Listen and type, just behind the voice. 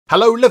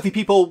Hello lovely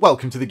people,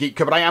 welcome to the Geek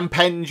Cupboard. I am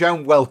Penge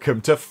and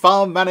welcome to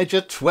Farm Manager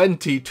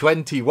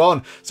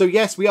 2021. So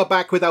yes, we are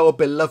back with our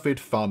beloved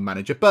Farm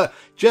Manager, but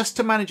just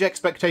to manage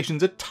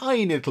expectations a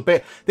tiny little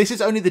bit, this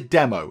is only the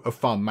demo of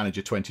Farm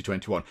Manager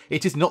 2021.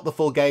 It is not the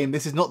full game,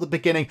 this is not the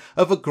beginning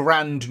of a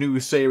grand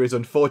new series,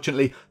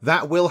 unfortunately.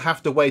 That will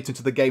have to wait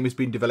until the game has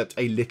been developed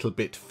a little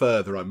bit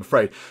further, I'm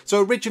afraid.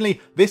 So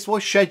originally, this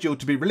was scheduled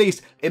to be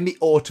released in the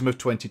autumn of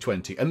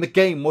 2020, and the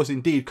game was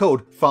indeed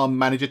called Farm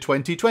Manager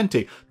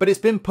 2020, but it's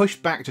been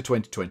pushed back to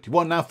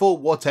 2021 now for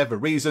whatever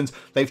reasons.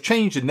 They've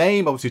changed the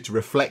name, obviously to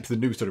reflect the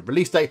new sort of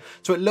release date,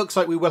 so it looks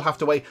like we will have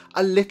to wait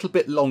a little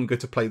bit longer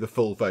to play the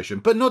full version.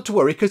 But not to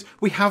worry, because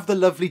we have the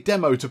lovely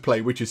demo to play,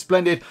 which is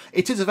splendid.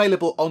 It is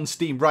available on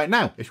Steam right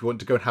now if you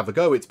want to go and have a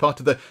go. It's part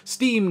of the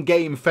Steam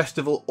Game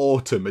Festival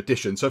Autumn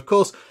Edition. So of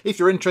course, if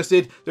you're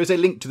interested, there's a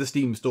link to the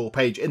Steam store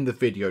page in the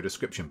video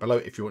description below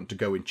if you want to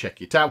go and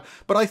check it out.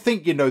 But I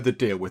think you know the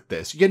deal with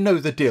this. You know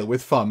the deal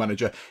with Farm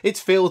Manager. It's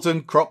fields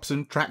and crops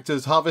and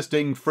tractors,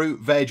 harvesting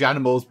fruit, veg,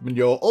 animals,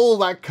 manure, all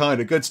that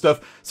kind of good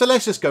stuff. So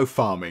let's just go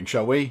farming,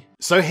 shall we?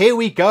 So here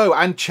we go,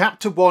 and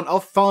Chapter 1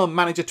 of Farm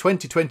Manager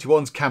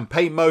 2021's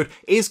campaign mode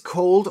is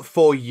called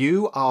For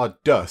You Are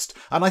Dust.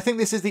 And I think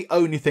this is the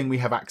only thing we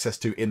have access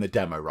to in the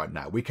demo right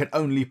now. We can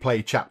only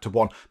play Chapter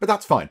 1, but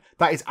that's fine.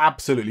 That is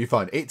absolutely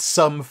fine. It's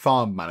some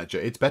Farm Manager.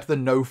 It's better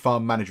than no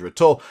Farm Manager at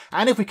all.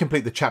 And if we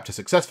complete the chapter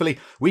successfully,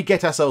 we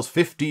get ourselves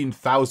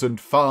 15,000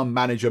 Farm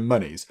Manager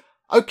monies.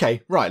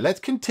 Okay, right, let's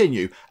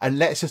continue and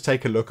let's just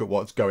take a look at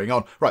what's going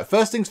on. Right,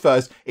 first things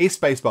first is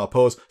spacebar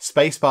pause.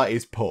 Spacebar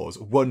is pause.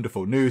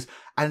 Wonderful news.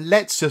 And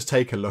let's just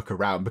take a look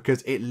around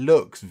because it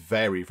looks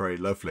very, very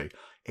lovely.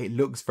 It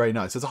looks very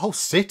nice. There's a whole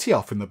city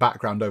off in the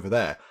background over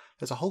there.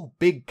 There's a whole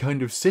big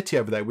kind of city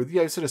over there with,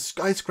 you know, sort of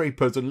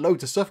skyscrapers and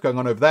loads of stuff going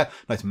on over there.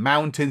 Nice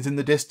mountains in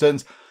the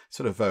distance.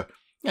 Sort of you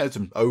know, it's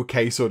an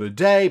okay sort of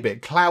day, a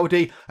bit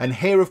cloudy. And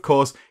here, of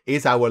course,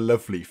 is our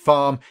lovely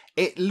farm.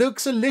 It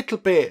looks a little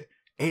bit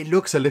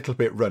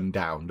run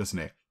down, doesn't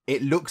it?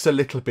 It looks a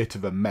little bit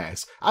of a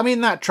mess. I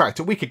mean, that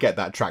tractor, we could get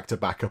that tractor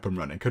back up and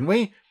running, can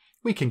we?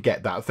 We can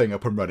get that thing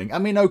up and running. I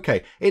mean,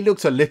 okay, it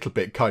looks a little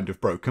bit kind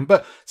of broken,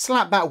 but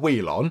slap that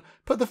wheel on,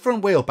 put the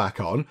front wheel back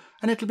on,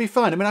 and it'll be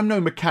fine. I mean, I'm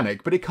no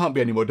mechanic, but it can't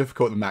be any more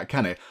difficult than that,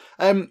 can it?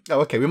 Oh,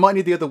 okay, we might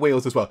need the other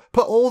wheels as well.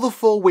 Put all the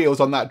 4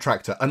 wheels on that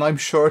tractor, and I'm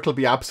sure it'll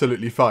be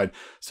absolutely fine.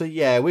 So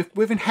yeah,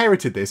 we've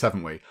inherited this,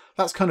 haven't we?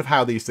 That's kind of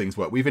how these things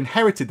work. We've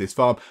inherited this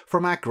farm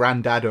from our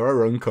granddad or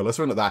our uncle or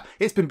something like that.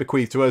 It's been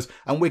bequeathed to us,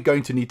 and we're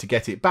going to need to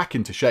get it back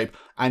into shape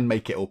and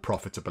make it all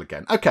profitable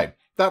again. Okay.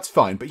 That's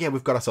fine, but yeah,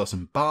 we've got ourselves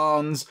some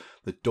barns.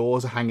 The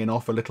doors are hanging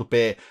off a little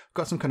bit. We've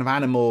got some kind of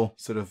animal,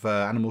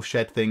 animal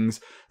shed things.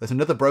 There's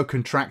another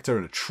broken tractor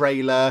and a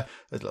trailer.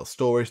 There's a little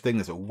storage thing.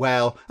 There's a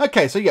well.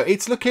 Okay, so yeah,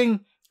 it's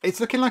looking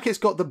like it's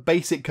got the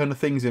basic kind of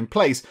things in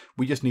place.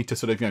 We just need to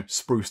sort of, you know,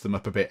 spruce them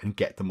up a bit and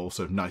get them all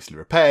sort of nicely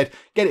repaired,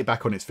 get it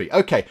back on its feet.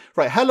 Okay,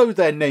 right, hello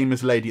there,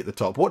 nameless lady at the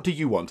top. What do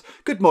you want?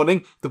 Good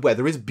morning. The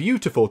weather is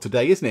beautiful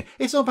today, isn't it?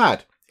 It's not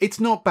bad. It's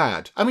not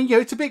bad. I mean, yeah,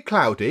 it's a bit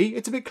cloudy.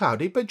 It's a bit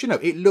cloudy, but you know,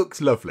 it looks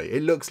lovely.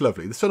 It looks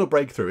lovely. The sun will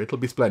break through. It'll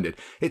be splendid.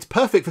 It's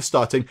perfect for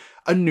starting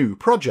a new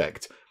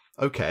project.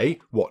 Okay,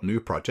 what new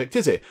project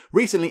is it?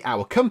 Recently,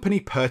 our company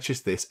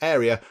purchased this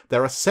area.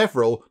 There are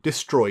several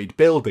destroyed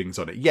buildings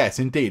on it. Yes,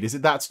 indeed. Is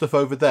it that stuff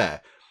over there?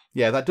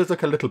 Yeah, that does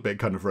look a little bit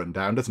kind of run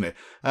down, doesn't it?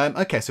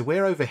 Okay, so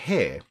we're over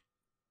here.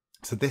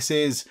 So this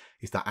is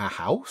that our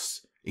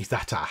house? Is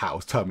that our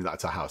house? Tell me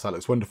that's our house. That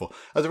looks wonderful.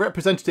 As a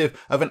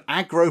representative of an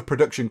agro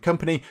production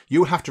company, you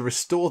will have to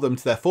restore them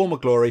to their former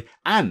glory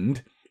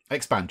and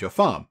expand your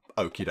farm.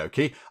 Okie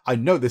dokie. I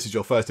know this is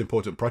your first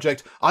important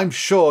project. I'm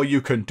sure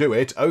you can do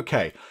it.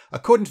 Okay.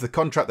 According to the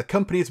contract, the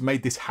company has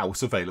made this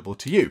house available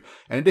to you.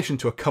 In addition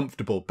to a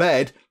comfortable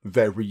bed,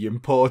 very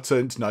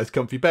important, nice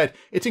comfy bed,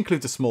 it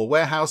includes a small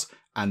warehouse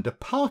and a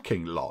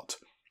parking lot.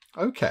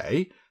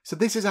 Okay. So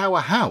this is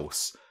our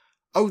house.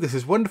 Oh, this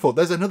is wonderful.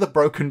 There's another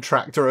broken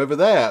tractor over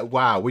there.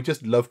 Wow, we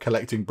just love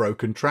collecting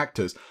broken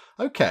tractors.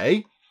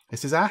 Okay,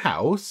 this is our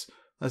house.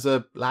 There's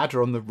a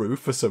ladder on the roof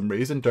for some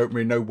reason, don't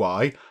really know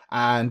why.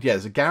 And yeah,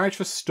 there's a garage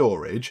for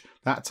storage.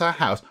 That's our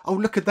house. Oh,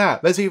 look at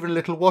that. There's even a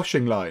little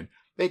washing line.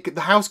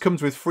 The house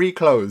comes with free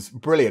clothes.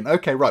 Brilliant.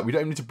 Okay, right, we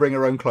don't need to bring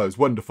our own clothes.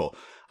 Wonderful.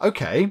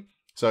 Okay,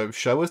 so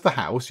show us the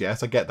house.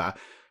 Yes, I get that.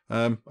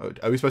 Are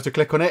we supposed to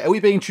click on it? Are we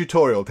being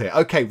tutorialed here?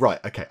 Okay,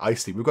 right. Okay, I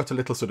see. We've got a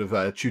little sort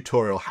of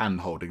tutorial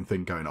hand-holding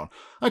thing going on.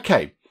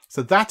 Okay,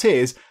 so that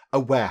is a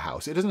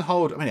warehouse. It doesn't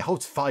hold, I mean, it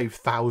holds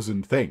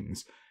 5,000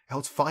 things. It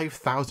holds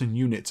 5,000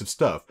 units of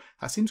stuff.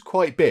 That seems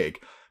quite big.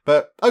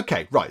 But,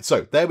 okay, right.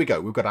 So, there we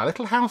go. We've got our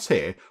little house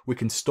here. We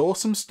can store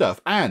some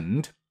stuff.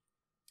 And,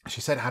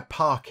 she said it had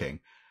parking.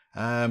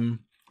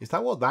 Is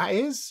that what that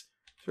is?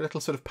 It's a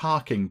little sort of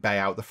parking bay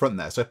out the front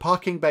there. So,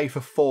 parking bay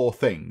for 4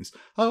 things.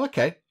 Oh,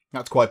 okay.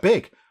 That's quite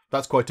big.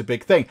 That's quite a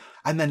big thing.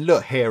 And then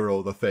look, here are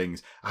all the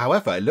things.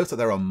 However, it looks like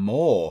there are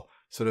more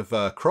sort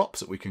of crops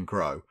that we can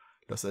grow.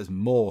 Looks like there's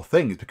more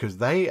things because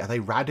are they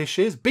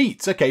radishes?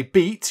 Beets. Okay,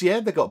 beets. Yeah,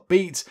 they got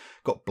beets.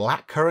 Got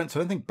black currants. I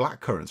don't think black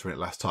currants were in it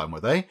last time,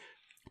 were they?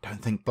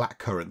 Don't think black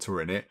currants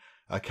were in it.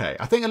 Okay,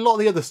 I think a lot of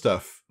the other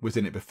stuff was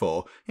in it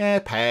before. Yeah,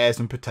 pears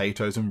and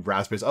potatoes and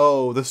raspberries.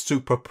 Oh, the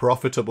super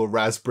profitable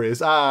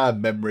raspberries. Ah,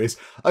 memories.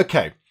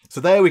 Okay, so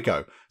there we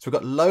go. So we've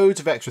got loads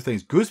of extra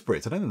things.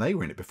 Gooseberries, I don't think they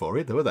were in it before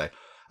either, were they?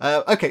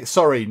 Okay,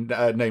 sorry,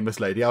 nameless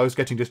lady. I was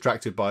getting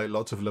distracted by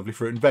lots of lovely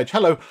fruit and veg.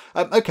 Hello.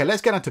 Okay,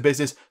 let's get down to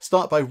business.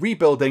 Start by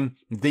rebuilding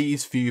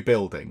these few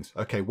buildings.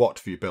 Okay, what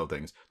few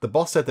buildings? The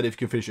boss said that if you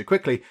can finish it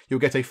quickly, you'll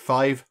get a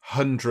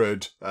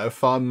 500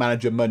 farm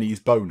manager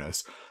monies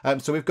bonus.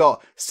 So we've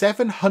got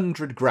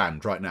 700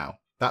 grand right now.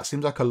 That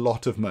seems like a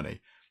lot of money.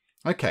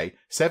 Okay,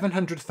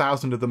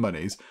 700,000 of the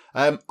monies.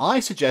 I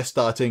suggest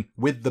starting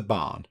with the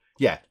barn.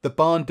 Yeah, the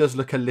barn does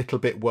look a little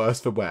bit worse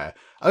for wear.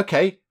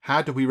 Okay,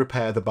 how do we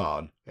repair the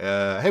barn?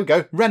 Here we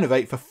go.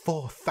 Renovate for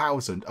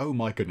 4,000. Oh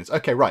my goodness.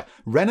 Okay, right.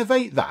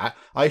 Renovate that.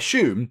 I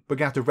assume we're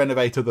going to have to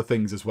renovate other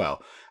things as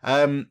well.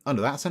 Oh no,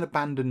 that's an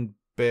abandoned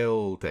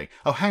building.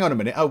 Oh, hang on a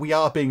minute. Oh, we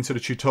are being sort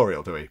of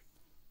tutorial, do we?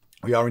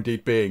 We are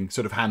indeed being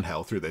sort of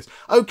handheld through this.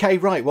 Okay,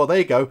 right. Well, there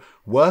you go.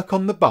 Work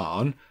on the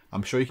barn.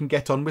 I'm sure you can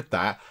get on with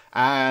that.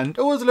 And,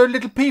 oh, there's a load of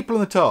little people on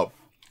the top.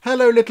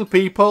 Hello, little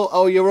people.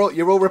 Oh, you're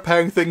all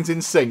repairing things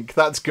in sync.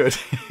 That's good.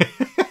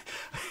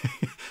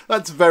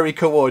 That's very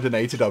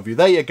coordinated of you.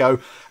 There you go.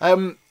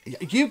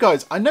 You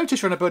guys, I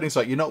noticed you're on a building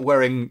site. Not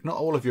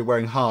all of you are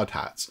wearing hard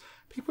hats.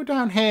 People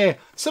down here,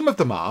 some of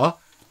them are.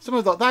 Some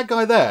of that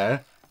guy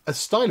there, as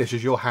stylish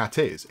as your hat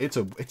is, it's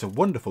a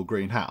wonderful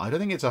green hat. I don't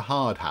think it's a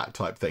hard hat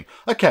type thing.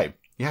 Okay,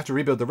 you have to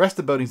rebuild the rest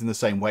of the buildings in the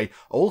same way.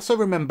 Also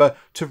remember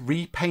to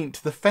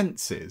repaint the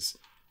fences.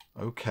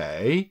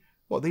 Okay,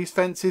 what, these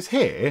fences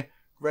here?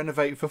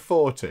 Renovate for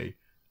 40.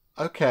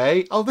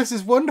 Okay. Oh, this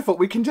is wonderful.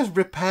 We can just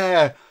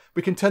repair.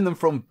 We can turn them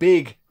from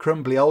big,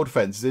 crumbly old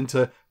fences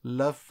into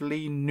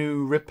lovely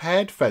new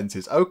repaired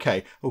fences.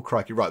 Okay. Oh,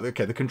 crikey. Right.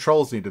 Okay. The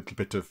controls need a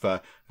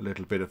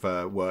little bit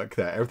of work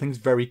there. Everything's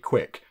very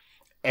quick.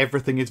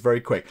 Everything is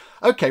very quick.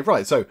 Okay.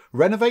 Right. So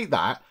renovate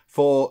that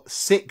for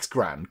 6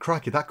 grand.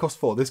 Crikey. That costs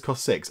 4. This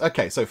costs 6.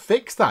 Okay. So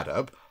fix that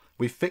up.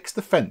 We fix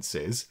the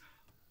fences.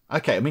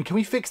 Okay. I mean, can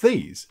we fix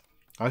these?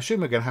 I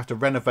assume we're going to have to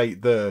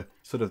renovate the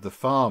sort of the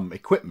farm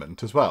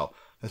equipment as well.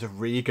 There's a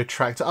Riga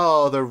tractor.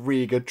 Oh, the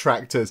Riga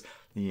tractors.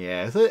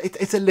 Yeah,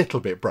 it's a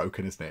little bit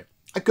broken, isn't it?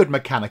 A good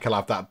mechanic will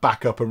have that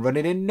back up and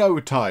running in no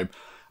time.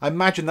 I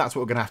imagine that's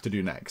what we're going to have to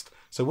do next.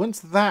 So once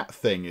that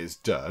thing is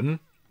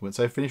done, once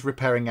I've finished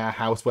repairing our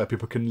house where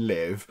people can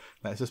live,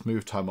 let's just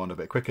move time on a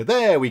bit quicker.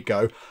 There we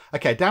go.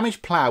 Okay,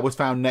 damaged plough was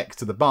found next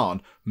to the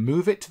barn.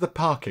 Move it to the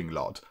parking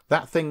lot.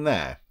 That thing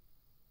there.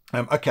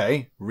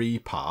 Okay,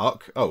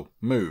 repark. Oh,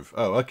 move.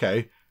 Oh,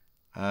 okay.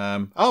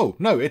 Oh,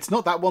 no, it's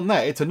not that one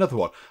there. It's another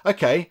one.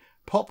 Okay,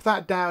 pop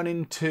that down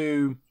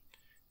into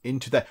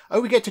there. Oh,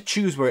 we get to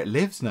choose where it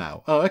lives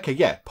now. Oh, okay,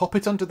 yeah. Pop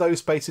it onto those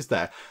spaces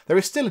there. There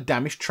is still a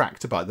damaged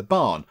tractor by the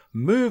barn.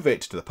 Move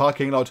it to the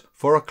parking lot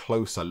for a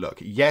closer look.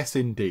 Yes,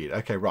 indeed.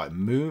 Okay, right.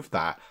 Move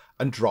that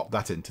and drop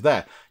that into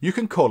there. You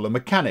can call a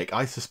mechanic.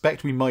 I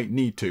suspect we might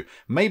need to.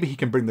 Maybe he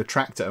can bring the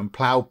tractor and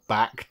plough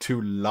back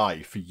to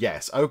life.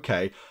 Yes,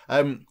 okay.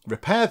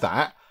 Repair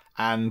that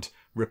and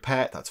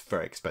repair... That's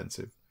very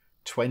expensive.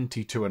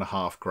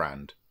 22.5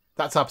 grand.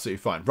 That's absolutely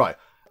fine. Right.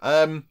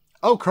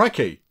 Oh,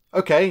 crikey.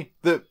 Okay,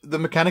 the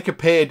mechanic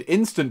appeared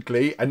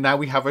instantly and now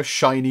we have a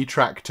shiny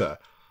tractor.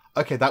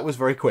 Okay, that was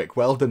very quick.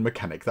 Well done,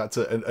 mechanic. That's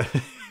an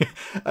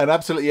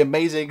absolutely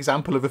amazing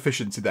example of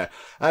efficiency there.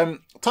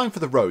 Time for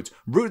the roads.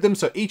 Route them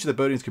so each of the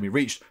buildings can be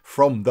reached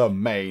from the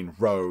main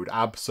road.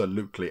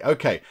 Absolutely.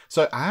 Okay,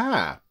 so,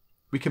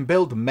 we can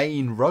build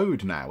main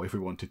road now if we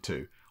wanted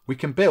to. We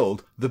can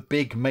build the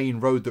big main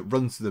road that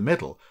runs through the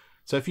middle.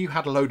 So if you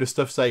had a load of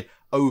stuff, say,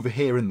 over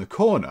here in the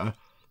corner...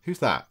 Who's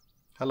that?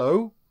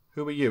 Hello?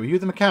 Who are you? Are you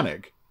the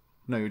mechanic?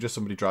 No, you're just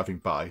somebody driving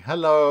by.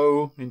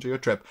 Hello, enjoy your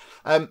trip.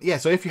 Yeah,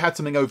 so if you had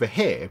something over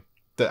here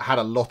that had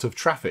a lot of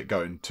traffic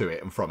going to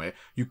it and from it,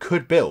 you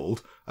could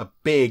build a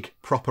big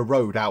proper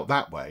road out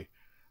that way.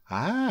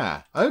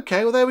 Ah,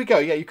 okay, well there we go.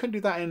 Yeah, you couldn't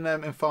do that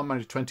in Farm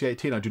Manager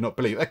 2018, I do not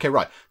believe. Okay,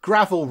 right,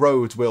 gravel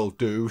roads will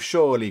do.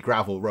 Surely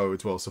gravel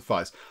roads will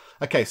suffice.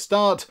 Okay,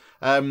 start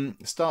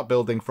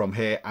building from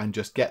here and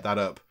just get that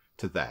up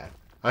to there.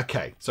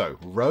 Okay, so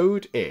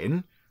road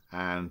in.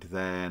 And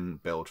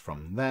then build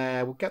from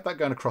there. We'll get that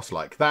going across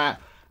like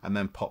that. And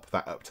then pop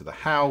that up to the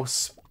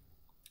house.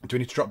 Do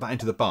we need to drop that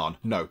into the barn?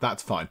 No,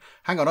 that's fine.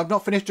 Hang on, I've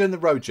not finished doing the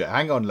road yet.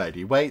 Hang on,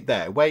 lady. Wait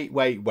there. Wait.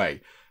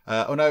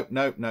 Oh, no.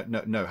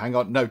 Hang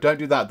on. No, don't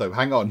do that, though.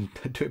 Hang on.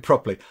 Do it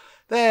properly.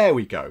 There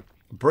we go.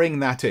 Bring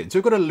that in. So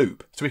we've got a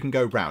loop, so we can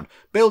go round.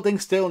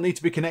 Buildings still need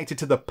to be connected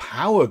to the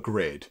power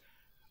grid.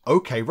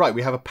 Okay, right.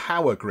 We have a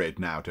power grid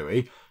now, do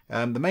we?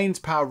 The mains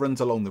power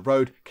runs along the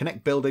road.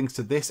 Connect buildings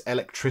to this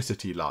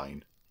electricity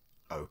line.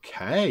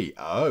 Okay.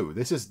 Oh,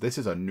 this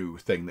is a new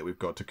thing that we've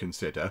got to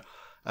consider.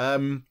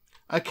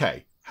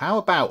 Okay. How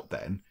about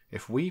then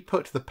if we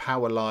put the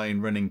power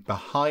line running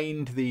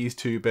behind these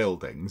two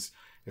buildings?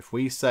 If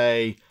we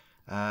say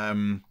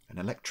an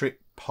electric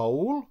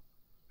pole,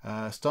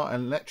 start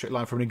an electric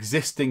line from an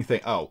existing thing.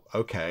 Oh,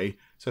 okay.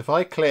 So if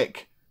I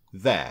click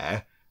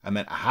there, And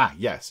then, aha,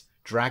 yes.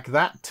 Drag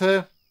that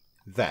to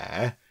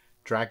there.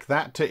 Drag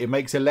that to... It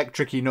makes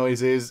electric-y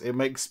noises. It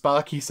makes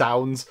sparky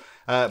sounds.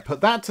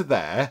 Put that to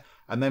there.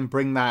 And then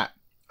bring that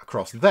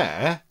across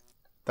there.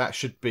 That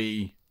should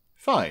be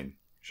fine,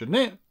 shouldn't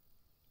it?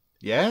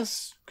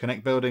 Yes.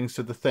 Connect buildings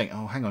to the thing.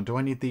 Oh, hang on. Do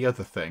I need the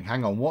other thing?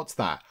 Hang on. What's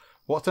that?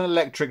 What's an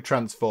electric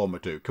transformer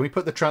do? Can we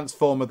put the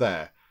transformer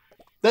there?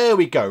 There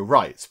we go.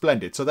 Right.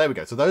 Splendid. So there we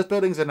go. So those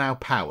buildings are now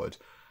powered.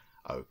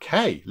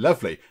 Okay,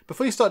 lovely.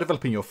 Before you start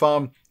developing your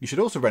farm, you should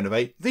also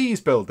renovate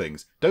these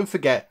buildings. Don't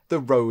forget the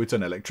roads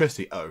and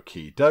electricity.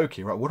 Okie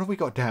dokie. Right, what have we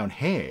got down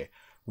here?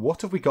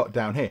 What have we got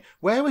down here?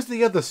 Where was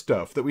the other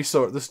stuff that we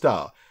saw at the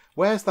start?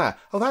 Where's that?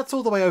 Oh, that's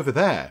all the way over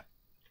there.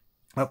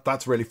 Oh,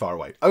 that's really far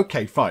away.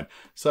 Okay, fine.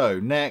 So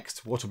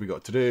next, what have we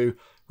got to do?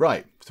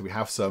 Right, so we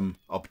have some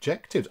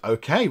objectives.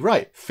 Okay,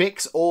 right.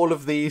 Fix all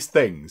of these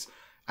things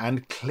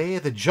and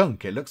clear the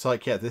junk. It looks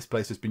like, yeah, this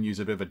place has been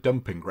used as a bit of a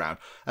dumping ground.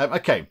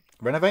 Okay.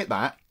 Renovate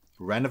that.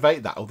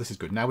 Renovate that. Oh, this is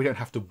good. Now we don't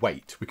have to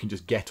wait. We can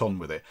just get on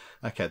with it.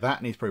 Okay,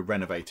 that needs probably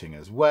renovating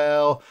as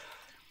well.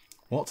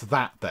 What's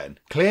that then?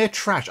 Clear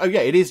trash. Oh,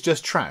 yeah, it is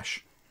just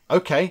trash.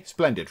 Okay,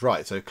 splendid.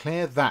 Right, so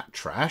clear that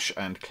trash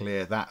and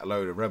clear that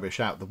load of rubbish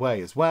out the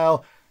way as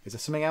well. Is there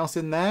something else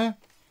in there?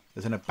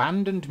 There's an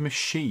abandoned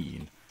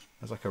machine.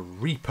 There's like a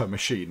reaper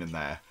machine in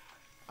there.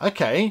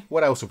 Okay,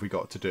 what else have we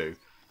got to do?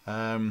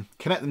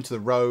 Connect them to the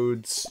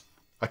roads.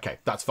 Okay,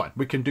 that's fine.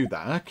 We can do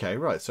that. Okay,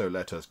 right. So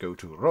let us go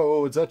to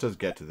roads. Let us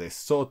get this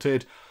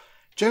sorted.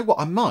 Do you know what?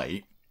 I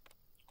might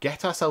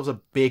get ourselves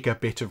a bigger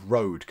bit of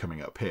road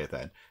coming up here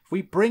then. If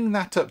we bring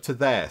that up to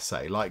there,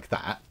 say, like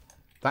that,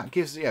 that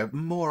gives, you know,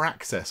 more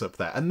access up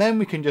there. And then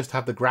we can just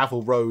have the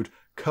gravel road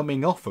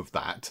coming off of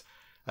that.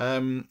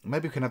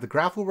 Maybe we can have the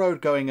gravel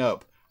road going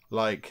up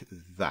like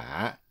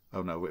that.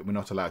 Oh, no, we're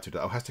not allowed to do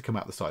that. Oh, it has to come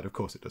out the side. Of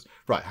course it does.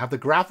 Right, have the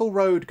gravel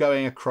road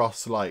going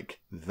across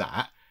like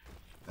that.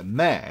 And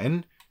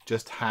then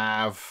just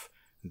have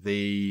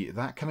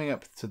that coming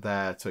up to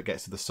there so it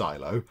gets to the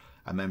silo.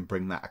 And then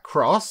bring that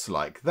across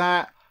like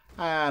that.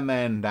 And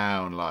then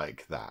down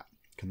like that.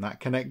 Can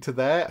that connect to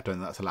there? I don't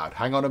think that's allowed.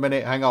 Hang on a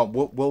minute. Hang on.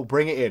 We'll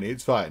bring it in.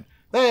 It's fine.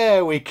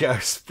 There we go.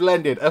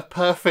 Splendid. A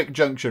perfect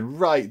junction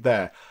right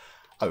there.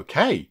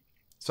 Okay.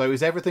 So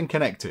is everything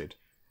connected?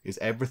 Is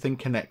everything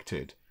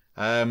connected?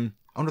 Oh,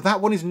 no,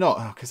 that one is not.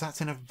 Oh, because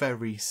that's in a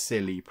very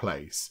silly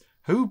place.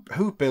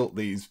 Who built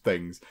these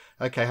things?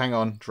 Okay, hang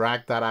on.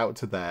 Drag that out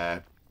to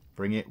there.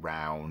 Bring it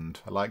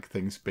round. I like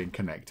things being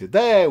connected.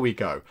 There we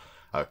go.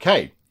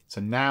 Okay, so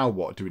now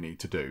what do we need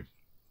to do?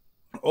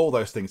 All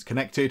those things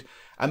connected.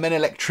 And then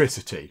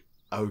electricity.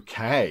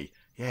 Okay.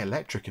 Yeah,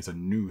 electric is a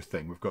new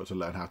thing we've got to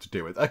learn how to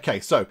deal with. Okay,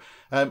 so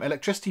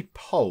electricity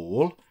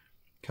pole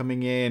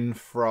coming in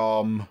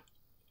from...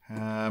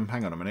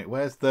 hang on a minute.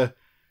 Where's the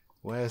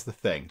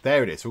thing?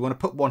 There it is. So we want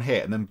to put one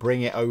here and then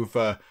bring it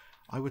over.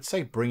 I would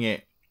say bring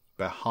it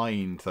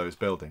behind those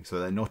buildings so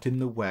they're not in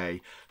the way.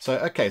 So,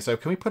 okay, so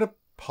can we put a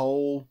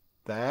pole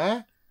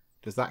there?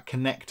 Does that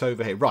connect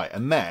over here? Right,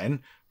 and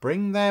then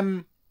bring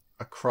them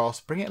across,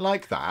 bring it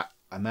like that,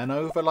 and then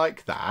over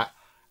like that,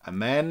 and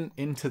then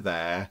into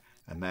there,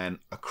 and then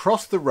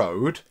across the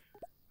road,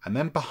 and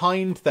then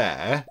behind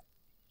there,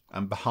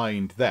 and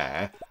behind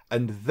there,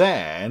 and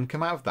then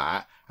come out of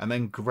that, and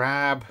then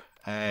grab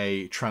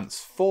a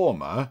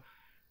transformer.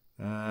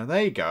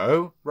 There you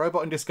go.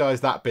 Robot in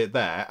disguise, that bit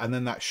there. And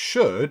then that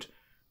should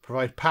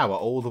provide power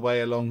all the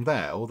way along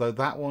there. Although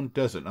that one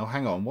doesn't. Oh,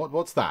 hang on.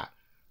 What's that?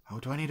 Oh,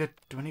 do I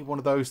need one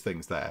of those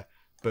things there?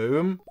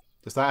 Boom.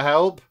 Does that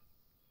help?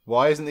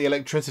 Why isn't the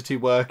electricity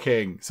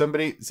working?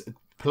 Somebody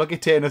plug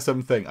it in or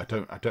something. I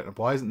don't know.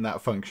 Why isn't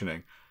that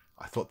functioning?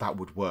 I thought that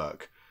would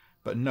work.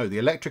 But no, the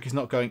electric is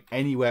not going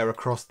anywhere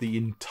across the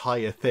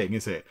entire thing,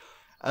 is it?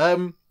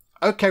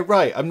 Okay,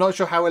 right. I'm not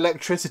sure how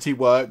electricity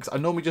works. I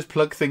normally just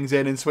plug things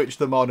in and switch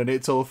them on and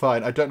it's all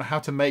fine. I don't know how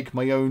to make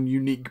my own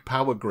unique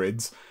power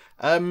grids.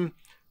 No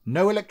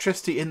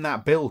electricity in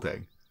that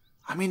building.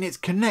 I mean, it's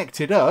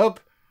connected up.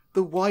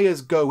 The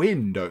wires go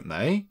in, don't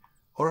they?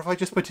 Or if I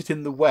just put it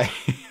in the way.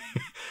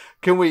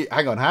 Can we...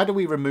 Hang on, how do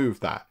we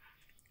remove that?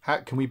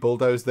 Can we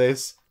bulldoze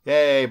this?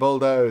 Yay,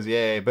 bulldoze.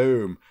 Yay,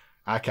 boom.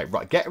 Okay,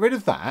 right. Get rid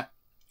of that.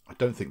 I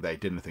don't think they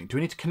did anything. Do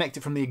we need to connect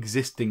it from the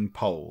existing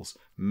poles?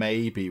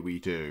 Maybe we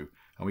do.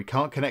 And we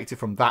can't connect it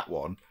from that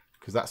one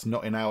because that's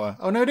not in our...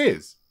 Oh, no, it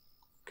is.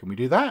 Can we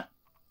do that?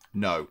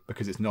 No,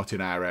 because it's not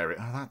in our area.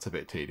 Oh, that's a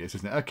bit tedious,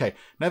 isn't it? Okay,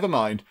 never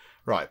mind.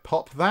 Right,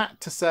 pop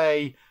that to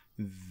say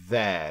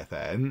there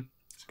then.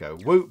 Let's go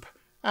whoop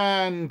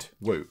and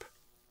whoop.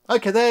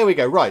 Okay, there we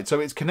go. Right, so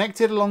it's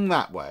connected along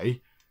that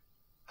way.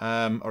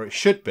 Or it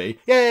should be.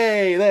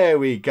 Yay, there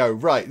we go.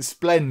 Right,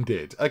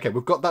 splendid. Okay,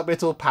 we've got that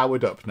bit all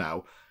powered up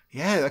now.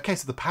 Yeah, okay,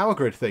 so the power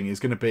grid thing is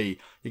going to be,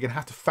 you're going to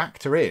have to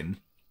factor in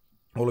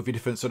all of your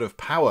different sort of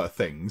power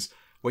things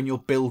when you're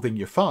building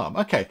your farm.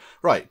 Okay,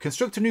 right,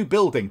 construct a new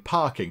building,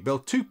 parking,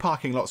 build 2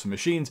 parking lots for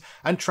machines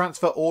and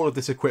transfer all of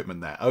this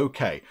equipment there.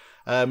 Okay,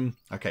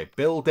 okay,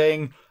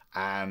 building,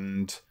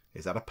 and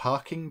is that a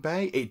parking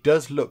bay? It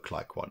does look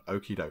like one.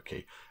 Okie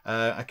dokie.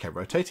 Okay,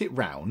 rotate it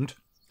round.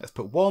 Let's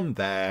put one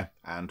there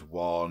and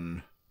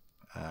one...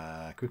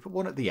 can we put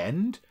one at the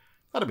end?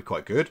 That'll be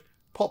quite good.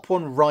 Pop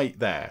one right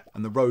there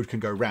and the road can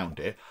go round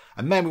it.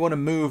 And then we want to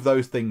move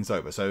those things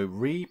over. So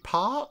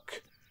repark?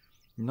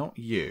 Not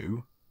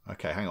you.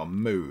 Okay, hang on.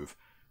 Move.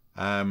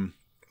 Oh,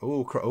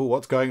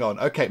 what's going on?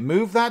 Okay,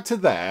 move that to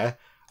there.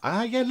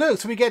 Yeah, look,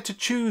 so we get to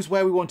choose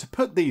where we want to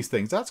put these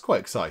things. That's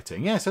quite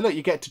exciting. Yeah, so look,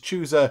 you get to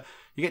choose a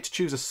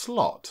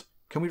slot.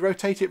 Can we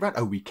rotate it around?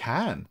 Oh, we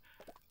can.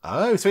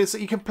 Oh, so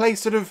you can play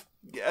sort of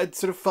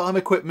farm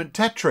equipment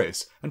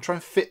Tetris and try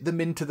and fit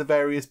them into the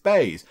various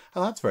bays.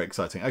 Oh, that's very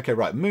exciting. Okay,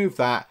 right, move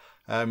that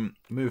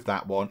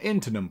one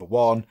into number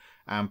 1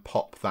 and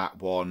pop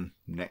that one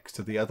next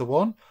to the other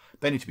one.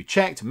 They need to be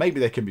checked. Maybe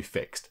they can be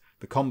fixed.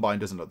 The combine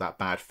doesn't look that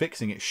bad.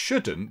 Fixing it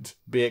shouldn't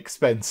be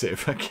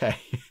expensive. Okay,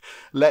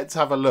 let's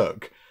have a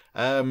look.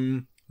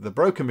 The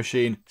broken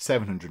machine,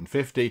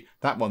 750.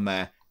 That one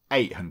there,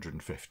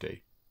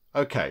 850.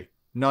 Okay,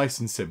 nice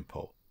and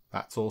simple.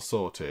 That's all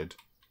sorted.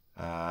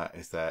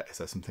 Is there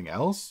something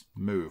else?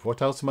 Move.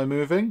 What else am I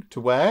moving? To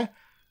where?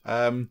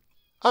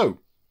 Oh,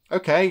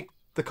 okay.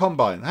 The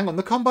combine. Hang on,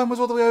 the combine was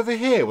all the way over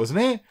here, wasn't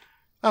it?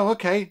 Oh,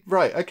 okay.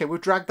 Right, okay, we'll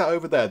drag that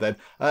over there then.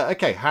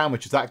 Okay, how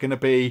much is that going to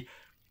be?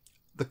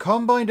 The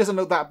combine doesn't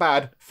look that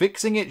bad.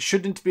 Fixing it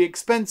shouldn't be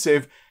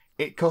expensive.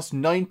 It costs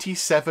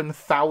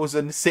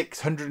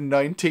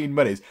 97,619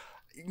 monies.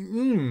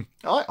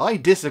 I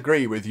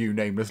disagree with you,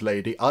 nameless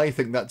lady. I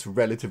think that's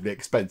relatively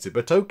expensive.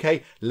 But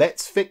okay,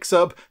 let's fix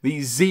up the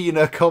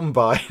Xena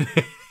Combine.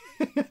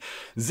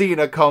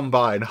 Xena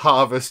Combine,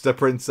 Harvester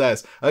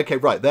Princess. Okay,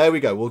 right, there we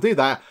go. We'll do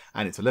that.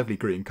 And it's a lovely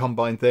green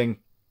combine thing.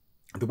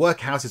 The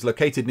workhouse is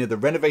located near the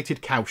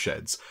renovated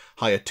cowsheds.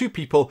 Hire 2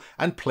 people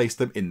and place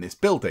them in this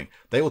building.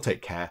 They will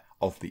take care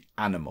of the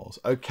animals.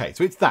 Okay,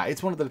 so it's that.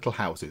 It's one of the little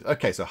houses.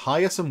 Okay, so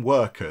hire some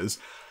workers.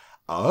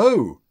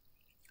 Oh,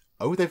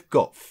 they've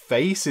got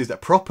faces,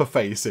 proper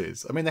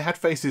faces. I mean, they had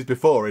faces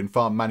before in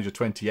Farm Manager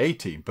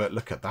 2018, but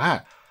look at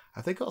that.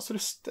 Have they got still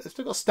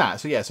got stats?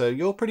 So yeah, so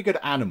you're pretty good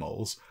at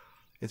animals.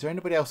 Is there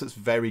anybody else that's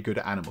very good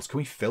at animals? Can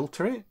we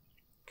filter it?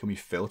 Can we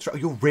filter it? Oh,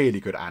 you're really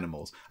good at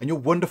animals. And you're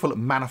wonderful at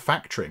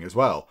manufacturing as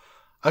well.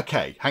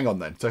 Okay, hang on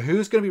then. So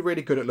who's going to be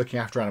really good at looking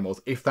after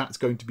animals if that's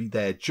going to be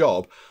their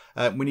job?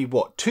 We need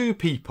what? 2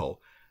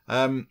 people.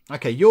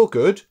 Okay, you're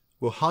good.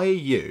 We'll hire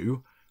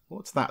you.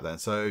 What's that then?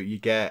 So you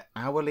get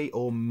hourly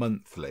or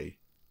monthly.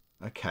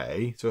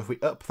 Okay, so if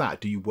we up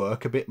that, do you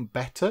work a bit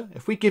better?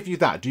 If we give you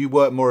that, do you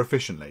work more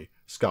efficiently,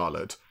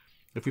 Scarlet?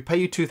 If we pay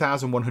you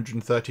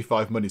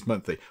 2,135 monies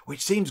monthly,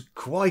 which seems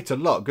quite a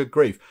lot, good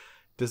grief,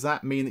 does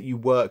that mean that you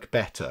work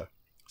better?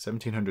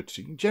 1,700.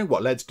 Do you know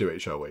what? Let's do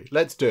it, shall we?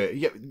 Let's do it.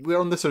 Yeah, we're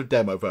on the sort of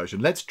demo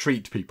version. Let's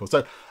treat people.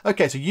 So,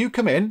 okay, so you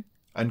come in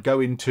and go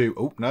into,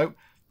 oh, no,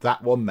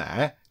 that one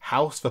there.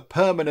 House for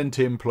permanent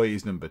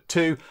employees number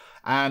 2.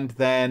 And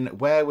then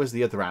where was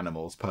the other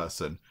animals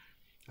person?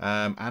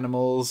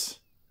 Animals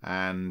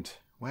and...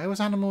 Where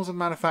was animals and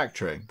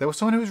manufacturing? There was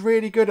someone who was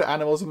really good at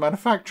animals and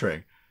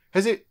manufacturing.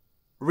 Has it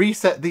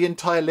reset the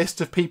entire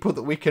list of people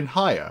that we can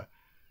hire?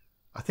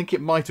 I think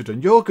it might have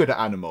done. You're good at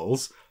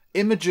animals.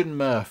 Imogen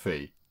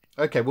Murphy.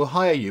 Okay, we'll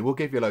hire you. We'll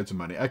give you loads of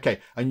money. Okay,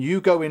 and you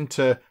go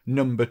into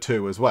number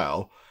 2 as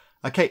well.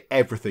 Okay,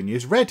 everything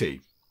is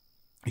ready.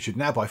 You should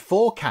now buy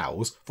 4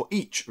 cows for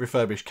each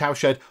refurbished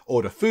cowshed,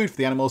 order food for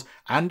the animals,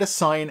 and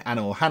assign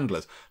animal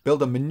handlers.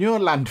 Build a manure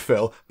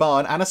landfill,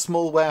 barn, and a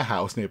small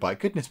warehouse nearby.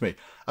 Goodness me.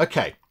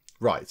 Okay,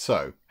 right,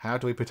 so how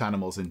do we put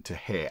animals into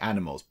here?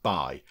 Animals,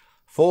 buy.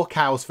 4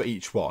 cows for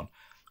each one.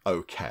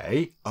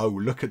 Okay. Oh,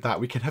 look at that.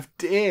 We can have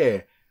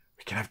deer.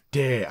 We can have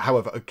deer.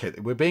 However, okay,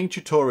 we're being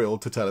tutorial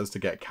to tell us to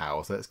get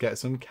cows. Let's get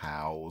some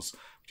cows,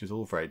 which is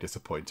all very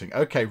disappointing.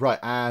 Okay, right,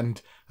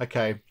 and,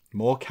 okay,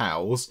 more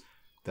cows.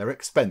 They're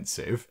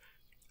expensive.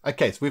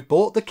 Okay, so we've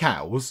bought the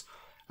cows.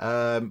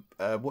 What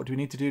do we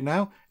need to do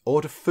now?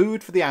 Order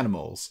food for the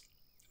animals.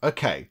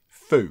 Okay,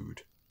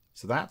 food.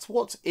 So that's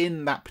what's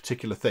in that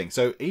particular thing.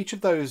 So each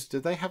of those, do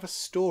they have a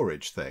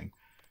storage thing?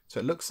 So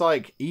it looks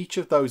like each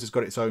of those has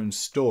got its own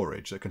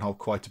storage that can hold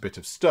quite a bit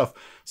of stuff.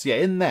 So yeah,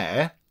 in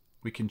there,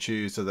 we can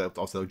choose, so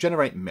they'll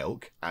generate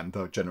milk and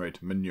they'll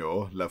generate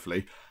manure.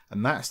 Lovely.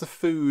 And that's the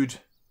food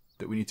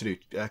that we need to do.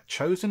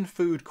 Chosen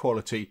food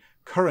quality,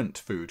 current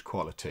food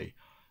quality.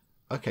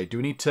 Okay, do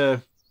we need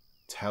to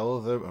tell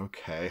them?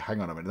 Okay,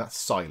 hang on a minute. That's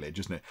silage,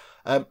 isn't it?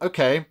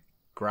 Okay,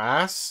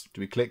 grass.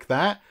 Do we click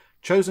that?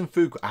 Chosen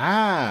food.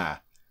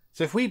 Ah,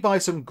 so if we buy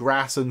some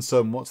grass and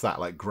some, what's that,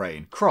 like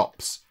grain?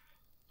 Crops.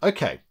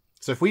 Okay,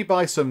 so if we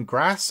buy some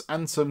grass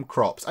and some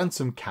crops and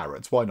some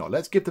carrots, why not?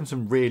 Let's give them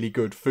some really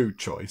good food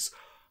choice.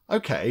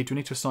 Okay, do we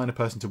need to assign a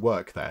person to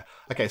work there?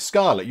 Okay,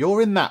 Scarlet,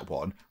 you're in that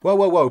one. Whoa,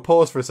 whoa, whoa,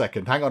 pause for a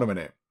second. Hang on a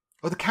minute.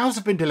 Oh, the cows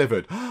have been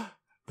delivered.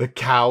 The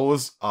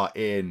cows are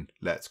in.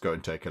 Let's go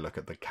and take a look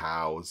at the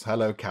cows.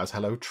 Hello, cows.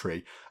 Hello,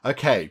 tree.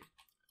 Okay.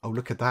 Oh,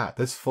 look at that.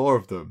 There's 4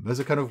 of them. There's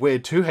a kind of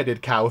weird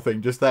 2-headed cow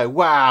thing just there.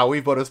 Wow,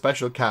 we've got a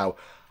special cow.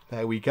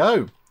 There we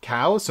go.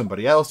 Cows.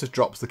 Somebody else just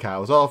drops the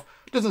cows off.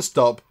 Doesn't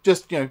stop.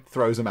 Just,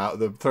 throws them out of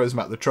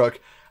the truck.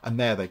 And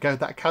there they go.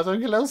 That cow's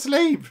having a little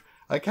sleep.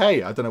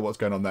 Okay, I don't know what's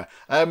going on there.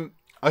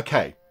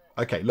 Okay.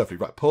 Okay, lovely.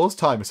 Right, pause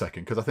time a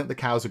second, because I think the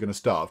cows are going to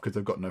starve because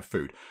they've got no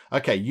food.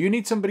 Okay, you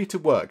need somebody to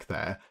work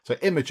there. So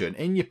Imogen,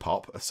 in your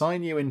pop,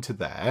 assign you into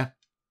there.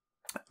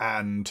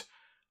 And,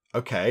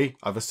 okay,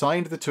 I've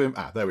assigned the two...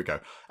 Ah, there we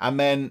go. And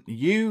then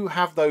you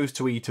have those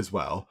to eat as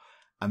well.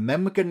 And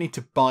then we're going to need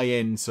to buy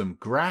in some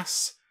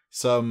grass,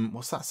 some...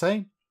 What's that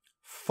saying?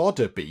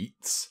 Fodder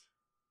beets.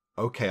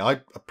 Okay, I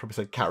probably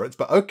said carrots,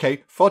 but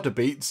okay, fodder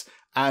beets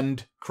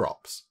and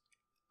crops.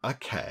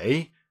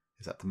 Okay...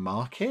 Is that the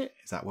market?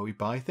 Is that where we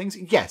buy things?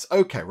 Yes.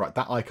 Okay, right.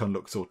 That icon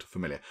looks sort of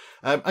familiar.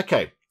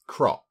 Okay,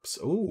 crops.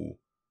 Ooh,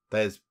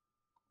 there's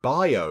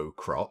bio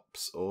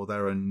crops or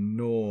there are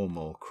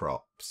normal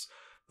crops.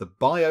 The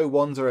bio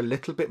ones are a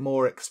little bit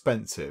more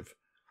expensive.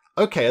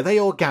 Okay, are they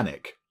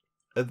organic?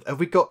 Have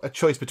we got a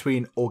choice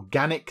between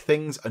organic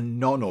things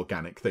and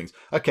non-organic things?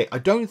 Okay, I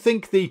don't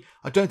think the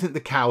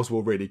cows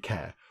will really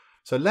care.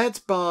 So let's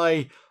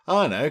buy,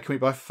 I don't know, can we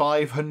buy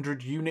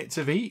 500 units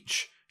of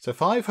each? So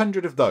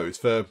 500 of those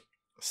for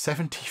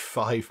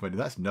 75 money.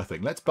 That's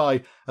nothing. Let's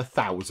buy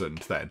 1,000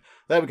 then.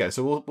 There we go.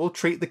 So we'll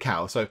treat the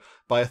cow. So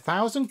buy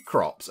 1,000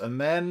 crops and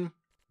then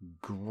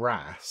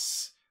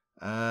grass.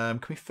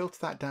 Can we filter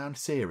that down?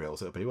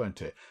 Cereals it'll be,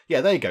 won't it?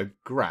 Yeah, there you go.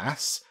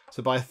 Grass.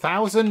 So buy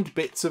 1,000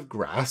 bits of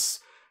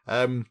grass.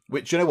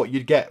 Which, you know what,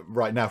 you'd get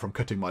right now from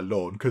cutting my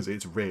lawn because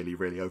it's really,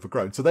 really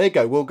overgrown. So there you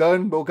go. We'll go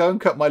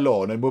and cut my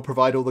lawn and we'll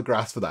provide all the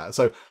grass for that.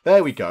 So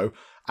there we go.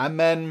 And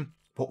then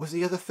what was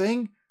the other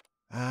thing?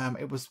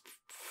 It was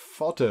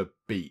fodder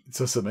beets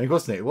or something,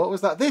 wasn't it? What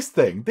was that? This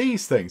thing,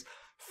 these things,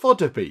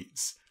 fodder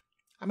beets.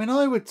 I mean,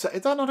 I would say,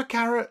 is that not a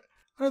carrot?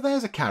 Oh,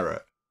 there's a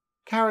carrot.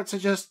 Carrots are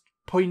just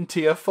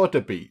pointier fodder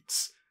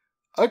beets.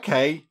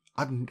 Okay,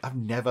 I've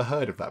never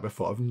heard of that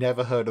before. I've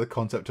never heard of the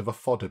concept of a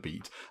fodder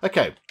beet.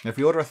 Okay, if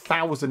you order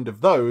 1,000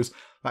 of those,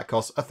 that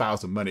costs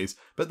 1,000 monies.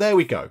 But there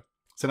we go.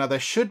 So now there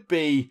should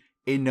be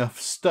enough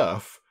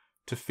stuff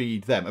to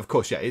feed them. Of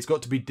course, yeah, it's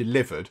got to be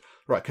delivered.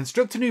 Right,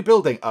 construct a new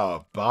building.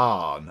 Oh,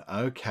 barn.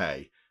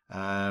 Okay.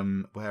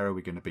 Where are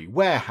we going to be?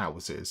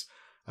 Warehouses.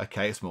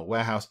 Okay, a small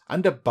warehouse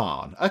and a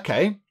barn.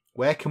 Okay,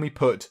 where can we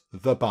put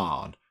the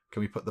barn?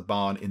 Can we put the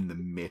barn in the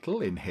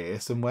middle, in here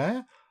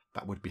somewhere?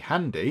 That would be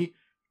handy.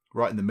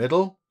 Right in the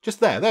middle. Just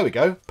there. There we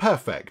go.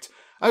 Perfect.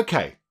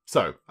 Okay,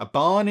 so a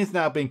barn is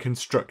now being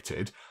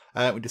constructed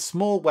with a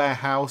small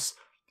warehouse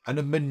and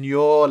a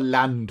manure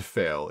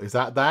landfill. Is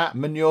that?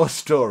 Manure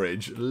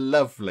storage.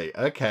 Lovely.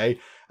 Okay.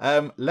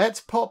 Let's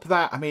pop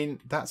that. I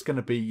mean, that's going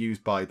to be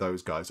used by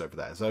those guys over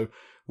there. So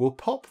we'll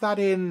pop that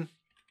in.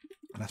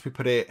 Unless we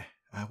put it...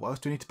 what else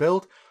do we need to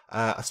build?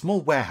 A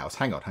small warehouse.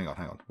 Hang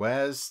on.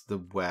 Where's the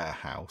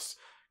warehouse?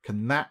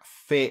 Can that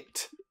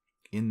fit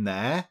in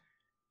there?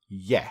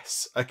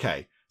 Yes.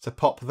 Okay. So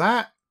pop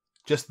that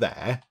just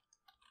there.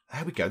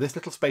 There we go. This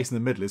little space in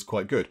the middle is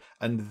quite good.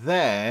 And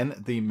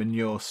then the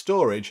manure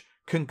storage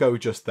can go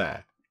just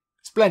there.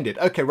 Splendid.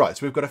 Okay, right.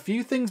 So we've got a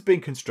few things being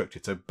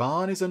constructed. So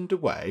barn is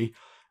underway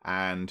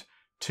and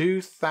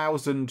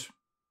 2,000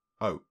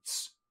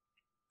 oats.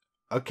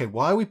 Okay,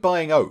 why are we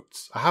buying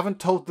oats? I haven't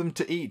told them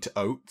to eat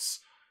oats.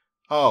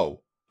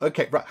 Oh,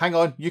 okay. Right, hang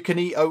on. You can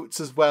eat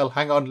oats as well.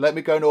 Hang on. Let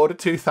me go and order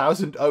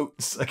 2,000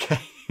 oats. Okay.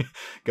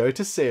 Go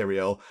to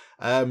cereal.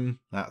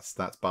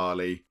 That's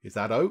barley. Is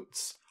that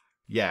oats?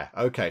 Yeah.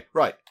 Okay.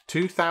 Right.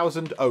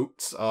 2,000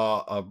 oats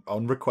are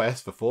on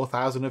request for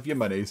 4,000 of your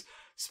monies.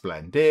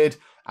 Splendid.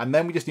 And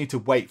then we just need to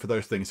wait for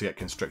those things to get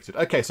constructed.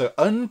 Okay, so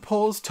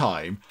unpause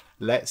time.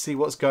 Let's see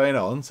what's going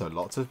on. So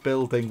lots of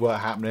building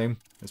work happening.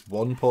 There's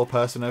one poor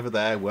person over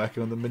there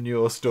working on the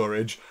manure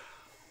storage.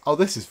 Oh,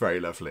 this is very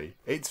lovely.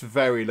 It's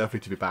very lovely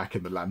to be back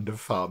in the land of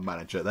Farm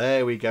Manager.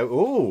 There we go.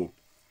 Ooh,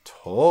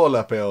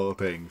 taller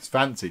buildings.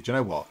 Fancy. Do you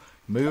know what?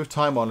 Move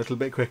time on a little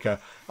bit quicker.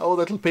 Oh,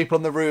 little people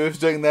on the roofs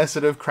doing their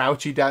sort of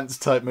crouchy dance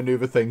type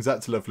maneuver things.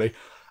 That's lovely.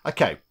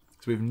 Okay,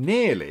 so we've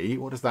nearly...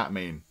 What does that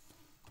mean?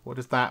 What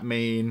does that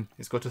mean?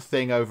 It's got a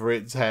thing over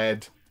its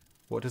head.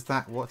 What's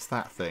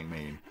that thing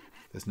mean?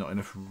 There's not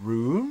enough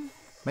room?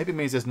 Maybe it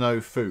means there's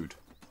no food.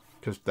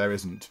 Because there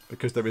isn't.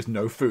 Because there is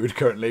no food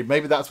currently.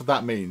 Maybe that's what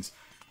that means.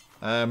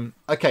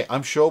 Okay,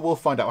 I'm sure we'll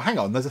find out. Hang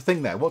on, there's a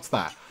thing there. What's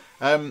that?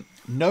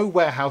 No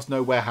warehouse,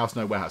 no warehouse,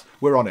 no warehouse.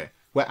 We're on it.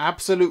 We're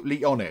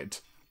absolutely on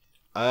it.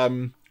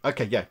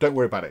 Okay, yeah, don't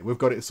worry about it. We've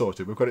got it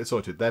sorted. We've got it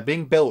sorted. They're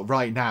being built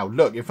right now.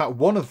 Look, in fact,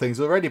 one of the things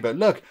is already built.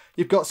 Look,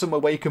 you've got somewhere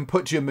where you can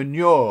put your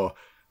manure.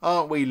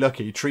 Aren't we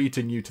lucky?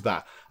 Treating you to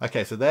that.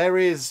 Okay, so there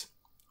is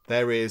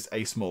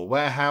a small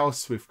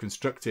warehouse. We've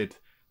constructed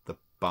the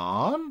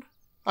barn.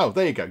 Oh,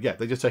 there you go. Yeah,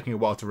 they're just taking a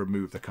while to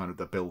remove the kind of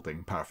the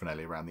building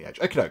paraphernalia around the edge.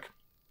 Okay, doke.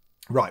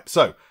 Right,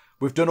 so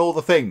we've done all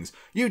the things.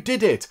 You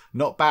did it.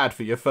 Not bad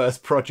for your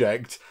first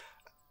project.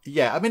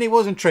 Yeah, I mean, it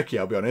wasn't tricky,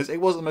 I'll be honest. It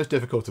wasn't the most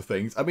difficult of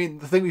things. I mean,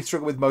 the thing we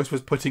struggled with most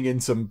was putting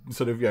in some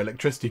sort of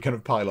electricity kind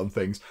of pile on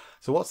things.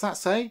 So what's that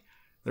say?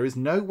 There is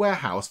no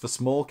warehouse for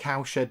small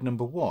cow shed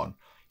number 1.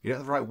 You don't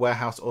have the right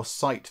warehouse or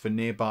site for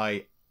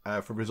nearby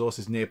for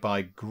resources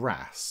nearby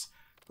grass.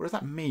 What does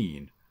that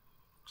mean?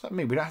 does that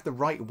mean? We don't have the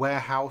right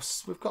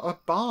warehouse. We've got a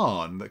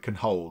barn that can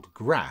hold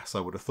grass. I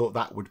would have thought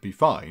that would be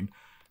fine.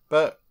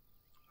 But,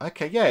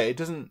 okay, yeah, it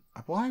doesn't...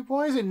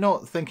 Why is it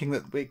not thinking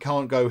that it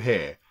can't go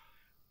here?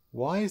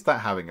 Why is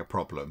that having a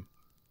problem?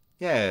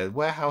 Yeah,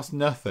 warehouse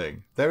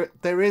nothing.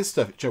 There is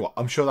stuff. Do you know what?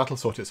 I'm sure that'll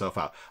sort itself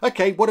out.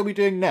 Okay, what are we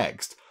doing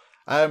next?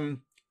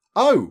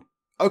 Oh,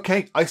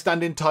 okay, I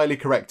stand entirely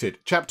corrected.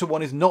 Chapter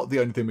 1 is not the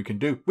only thing we can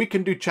do. We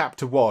can do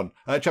Chapter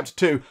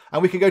 2,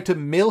 and we can go to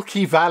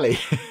Milky Valley.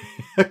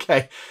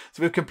 Okay,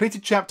 so we've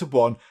completed Chapter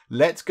 1.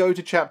 Let's go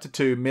to Chapter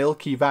 2,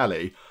 Milky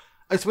Valley.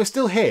 Oh, so we're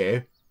still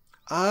here.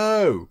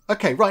 Oh,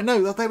 okay, right,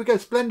 no, there we go,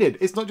 splendid.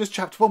 It's not just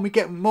Chapter 1, we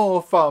get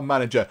more Farm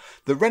Manager.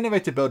 The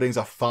renovated buildings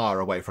are far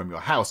away from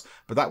your house,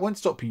 but that won't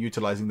stop you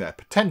utilising their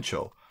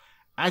potential.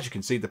 As you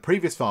can see, the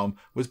previous farm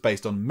was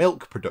based on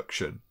milk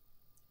production.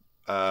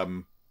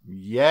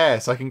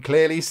 Yes, I can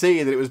clearly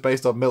see that it was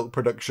based on milk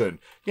production.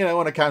 You know,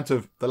 on account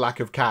of the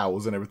lack of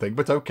cows and everything,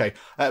 but okay.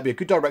 That'd be a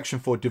good direction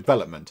for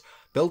development.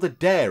 Build a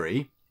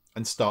dairy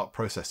and start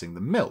processing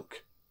the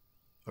milk.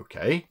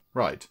 Okay,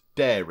 right,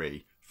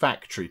 dairy.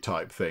 Factory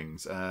type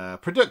things.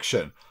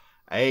 Production.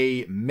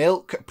 A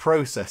milk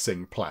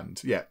processing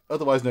plant. Yeah,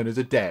 otherwise known as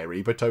a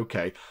dairy, but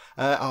okay.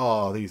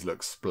 Oh, these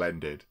look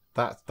splendid.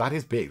 That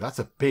is big. That's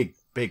a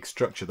big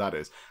structure, that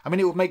is. I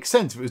mean, it would make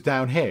sense if it was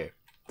down here.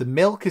 The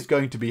milk is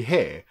going to be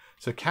here.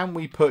 So can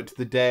we put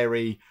the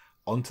dairy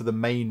onto the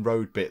main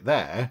road bit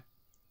there?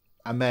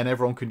 And then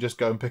everyone can just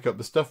go and pick up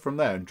the stuff from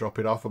there and drop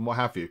it off and what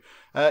have you.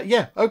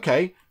 Yeah,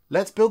 okay.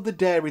 Let's build the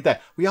dairy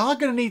there. We are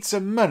going to need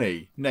some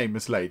money,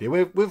 nameless lady.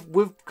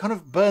 We've kind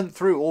of burnt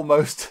through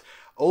almost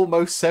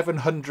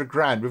 700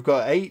 grand. We've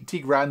got 80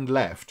 grand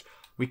left.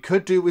 We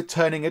could do with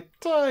turning a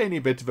tiny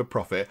bit of a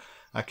profit.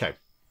 Okay,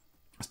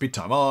 speed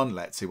time on.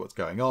 Let's see what's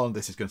going on.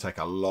 This is going to take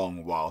a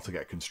long while to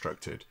get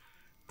constructed.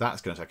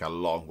 That's going to take a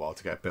long while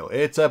to get built.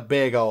 It's a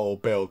big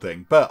old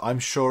building, but I'm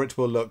sure it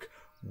will look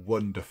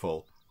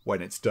wonderful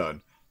when it's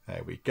done.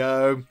 There we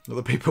go. All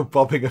the people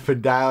bobbing up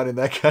and down in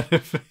their kind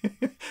of...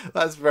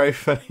 That's very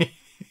funny.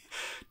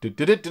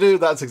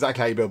 That's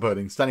exactly how you build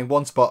buildings. Stand in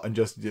one spot and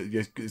just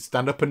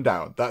stand up and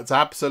down. That's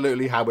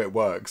absolutely how it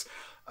works.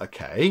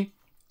 Okay.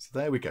 So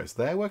there we go.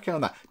 So they're working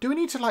on that. Do we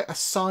need to like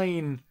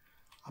assign...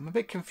 I'm a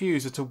bit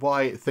confused as to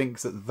why it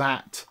thinks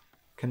that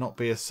cannot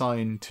be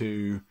assigned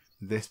to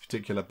this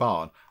particular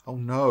barn. Oh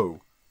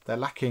no. They're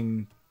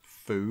lacking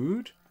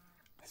food.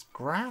 There's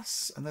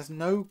grass and there's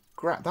no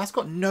grass. That's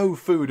got no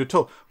food at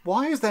all.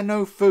 Why is there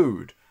no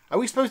food? Are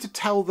we supposed to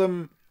tell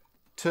them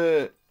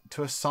to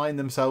assign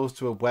themselves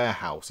to a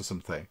warehouse or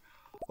something?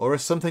 Or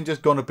has something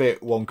just gone a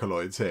bit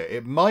wonkaloids here?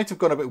 It might have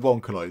gone a bit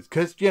wonkaloids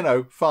because, you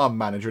know, farm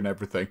manager and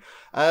everything.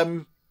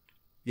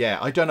 Yeah,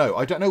 I don't know.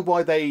 I don't know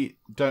why they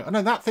don't... I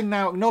know that thing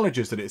now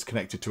acknowledges that it's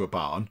connected to a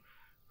barn,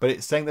 but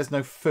it's saying there's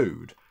no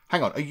food.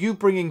 Hang on, are you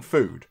bringing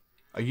food?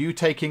 Are you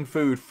taking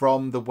food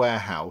from the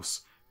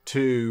warehouse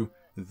to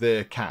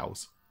the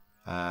cows?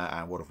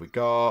 And what have we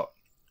got?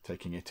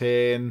 Taking it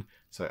in.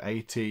 So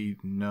 80,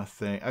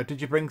 nothing. Oh,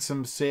 did you bring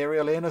some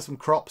cereal in or some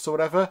crops or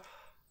whatever?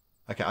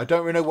 Okay, I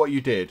don't really know what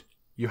you did.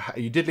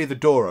 You did leave the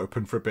door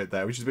open for a bit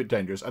there, which is a bit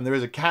dangerous. And there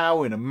is a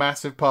cow in a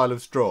massive pile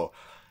of straw.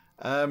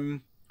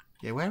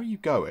 Yeah, where are you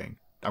going?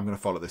 I'm going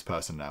to follow this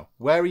person now.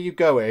 Where are you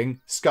going?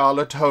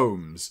 Scarlet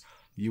Holmes.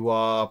 You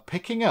are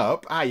picking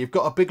up... you've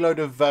got a big load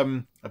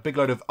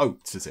of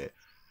oats, is it?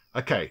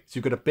 Okay, so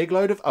you've got a big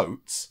load of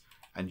oats,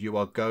 and you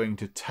are going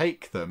to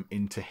take them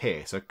into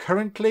here. So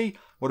currently,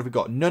 what have we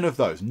got? None of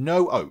those.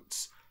 No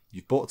oats.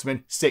 You've bought some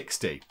in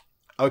 60.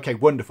 Okay,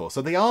 wonderful.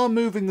 So they are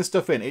moving the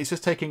stuff in. It's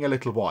just taking a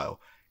little while.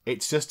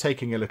 It's just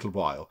taking a little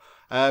while.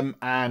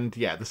 And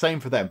yeah, the same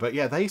for them. But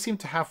yeah, they seem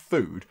to have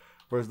food,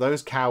 whereas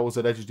those cows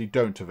allegedly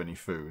don't have any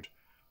food.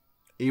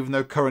 Even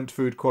though current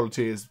food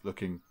quality is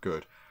looking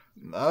good.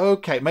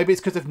 Okay, maybe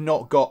it's because they've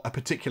not got a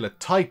particular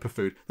type of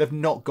food. They've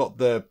not got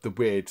the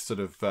weird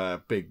sort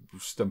of big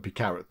stumpy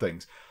carrot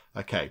things.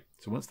 Okay,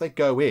 so once they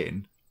go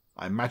in,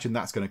 I imagine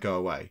that's going to go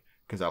away.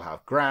 Because they'll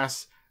have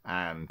grass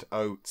and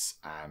oats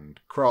and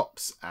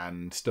crops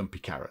and stumpy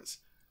carrots.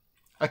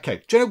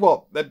 Okay, do you know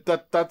what?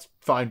 That's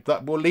fine.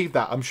 We'll leave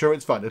that. I'm sure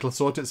it's fine. It'll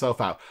sort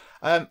itself out.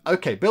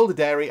 Okay, build a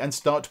dairy and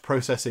start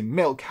processing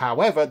milk.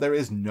 However, there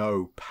is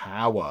no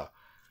power.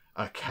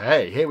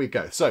 Okay, here we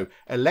go. So,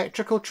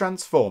 electrical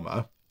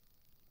transformer.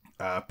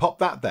 Pop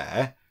that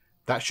there.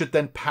 That should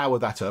then power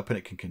that up and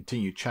it can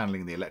continue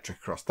channeling the electric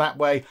across that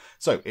way.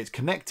 So, it's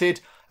connected.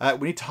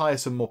 We need to hire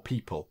some more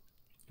people.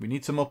 We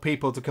need some more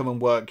people to come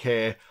and work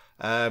here.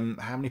 How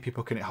many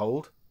people can it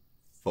hold?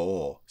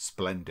 4.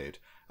 Splendid.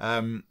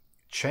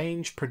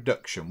 Change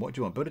production. What do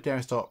you want? Build a dairy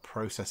and start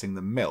processing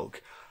the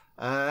milk.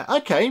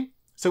 Okay,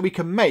 so we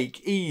can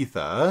make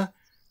either...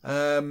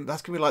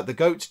 that's going to be like the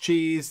goat's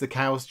cheese, the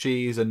cow's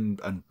cheese,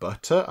 and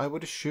butter, I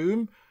would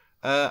assume.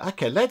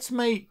 Okay, let's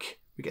make...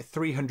 We get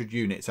 300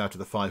 units out of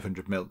the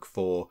 500 milk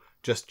for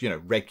just, you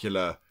know,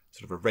 regular,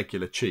 sort of a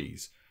regular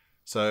cheese.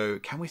 So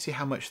can we see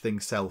how much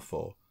things sell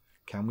for?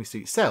 Can we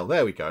see... Sell,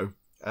 there we go.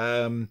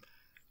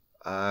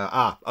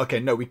 Okay,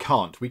 no, we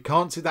can't. We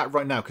can't do that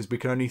right now because we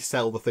can only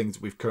sell the things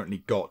that we've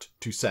currently got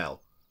to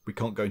sell. We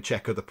can't go and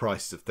check other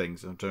prices of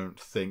things. I don't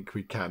think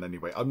we can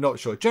anyway. I'm not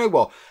sure. Do you know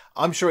what?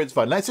 I'm sure it's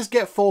fine. Let's just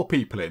get 4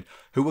 people in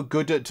who are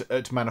good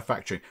at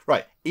manufacturing.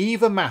 Right,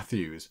 Eva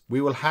Matthews, we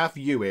will have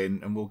you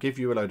in and we'll give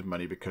you a load of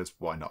money because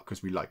why not?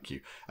 Because we like you.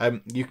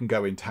 You can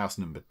go into house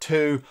number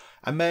 2.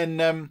 And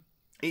then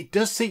it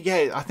does see,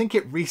 yeah, I think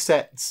it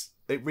resets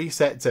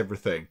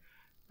everything.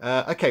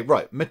 Okay,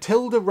 right.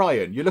 Matilda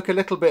Ryan, you look a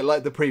little bit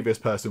like the previous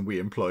person we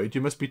employed. You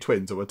must be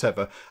twins or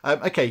whatever.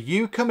 Okay,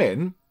 you come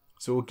in.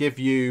 So we'll give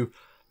you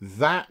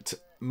that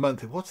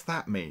month. What's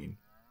that mean?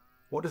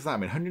 What does that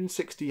mean?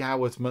 160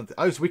 hours a month.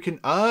 Oh, so we can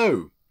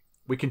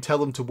tell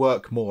them to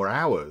work more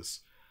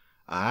hours.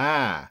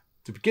 So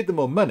we give them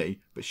more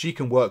money, but she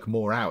can work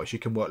more hours. She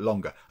can work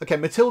longer. Okay,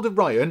 Matilda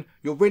Ryan,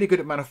 you're really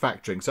good at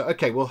manufacturing. So,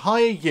 okay, we'll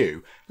hire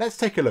you. Let's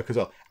take a look as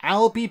well.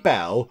 Albie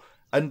Bell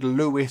and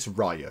Lewis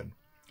Ryan.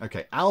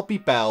 Okay,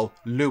 Albie Bell,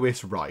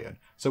 Lewis Ryan.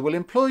 So we'll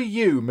employ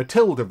you,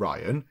 Matilda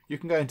Ryan. You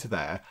can go into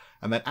there.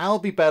 And then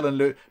Albie Bell and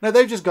Lewis... No,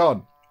 they've just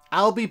gone.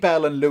 Albie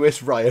Bell and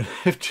Lewis Ryan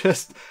have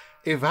just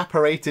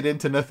evaporated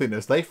into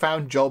nothingness. They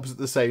found jobs at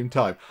the same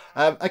time.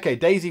 Okay,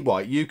 Daisy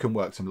White, you can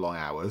work some long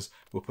hours.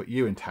 We'll put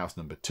you into house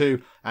number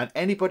 2. And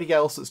anybody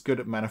else that's good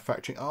at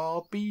manufacturing.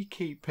 Oh,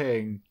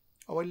 beekeeping.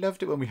 Oh, I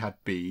loved it when we had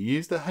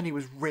bees. The honey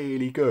was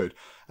really good.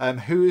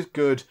 Who is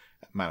good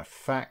at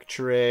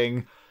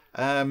manufacturing?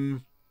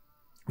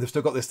 They've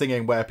still got this thing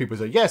in where people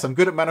say, yes, I'm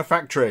good at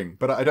manufacturing,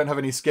 but I don't have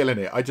any skill in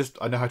it.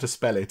 I know how to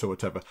spell it or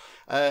whatever.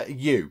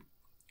 You.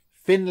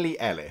 Finley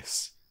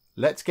Ellis.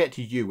 Let's get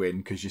you in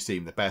because you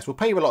seem the best. We'll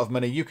pay you a lot of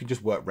money. You can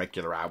just work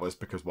regular hours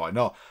because why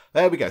not?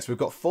 There we go. So we've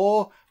got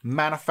 4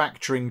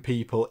 manufacturing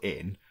people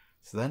in.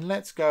 So then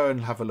let's go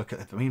and have a look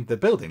at it. I mean, the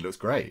building looks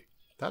great.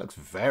 That looks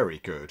very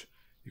good.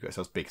 You've got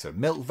yourselves big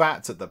milk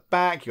vats at the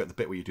back. You've got the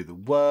bit where you do the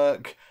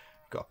work.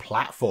 You've got a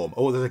platform.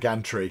 Oh, there's a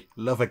gantry.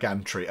 Love a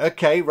gantry.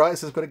 Okay, right.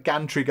 So it's got a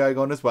gantry going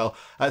on as well.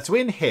 So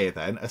in here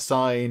then,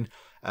 assign...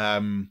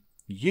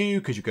 you,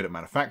 because you're good at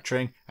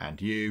manufacturing,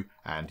 and you,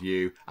 and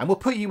we'll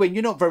put you in.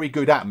 You're not very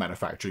good at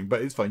manufacturing,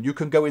 but it's fine. You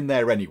can go in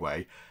there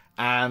anyway.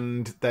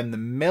 And then the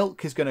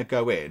milk is going to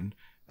go in.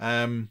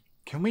 Can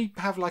we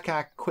have like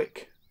our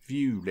quick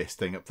view list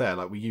thing up there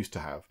like we used to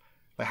have?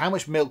 Like how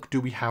much milk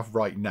do we have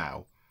right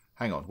now?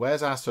 Hang on,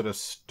 where's our sort of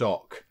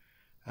stock?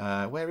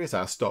 Where is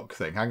our stock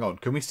thing? Hang on,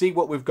 can we see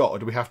what we've got, or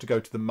do we have to go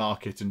to the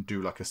market and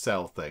do like a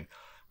sell thing?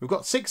 We've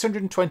got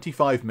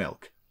 625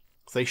 milk.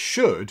 So they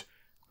should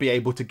be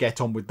able to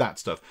get on with that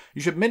stuff.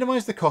 You should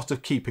minimise the cost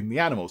of keeping the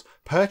animals.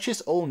 Purchase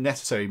all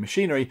necessary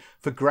machinery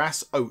for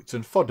grass, oats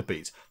and fodder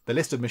beets. The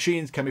list of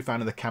machines can be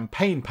found in the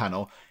campaign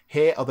panel.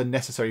 Here are the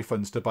necessary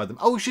funds to buy them.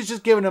 Oh, she's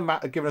just given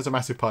us a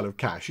massive pile of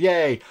cash.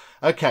 Yay!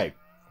 Okay,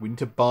 we need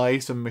to buy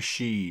some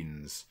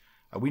machines.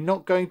 Are we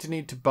not going to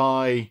need to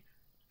buy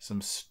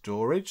some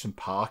storage, some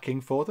parking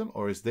for them?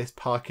 Or is this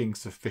parking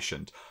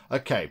sufficient?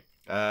 Okay,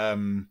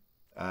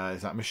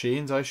 is that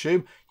machines, I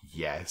assume?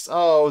 Yes.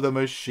 Oh, the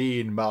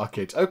machine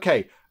market.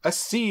 Okay, a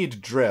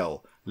seed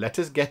drill. Let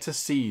us get a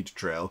seed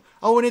drill.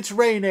 Oh, and it's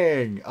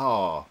raining.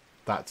 Oh,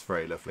 that's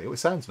very lovely. Oh, it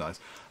sounds nice.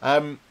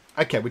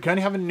 Okay, we can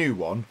only have a new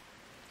one.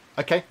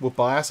 Okay, we'll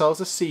buy ourselves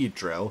a seed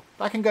drill.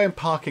 That can go in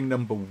parking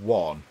number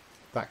 1.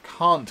 That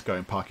can't go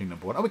in parking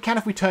number 1. Oh, we can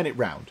if we turn it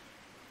round.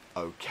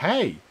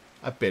 Okay.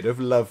 A bit of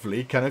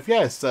lovely kind of,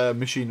 yes,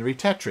 machinery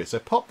Tetris. So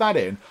pop that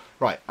in.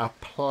 Right, a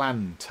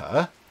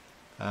planter.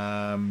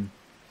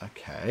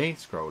 Okay,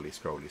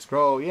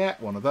 scroll. Yeah,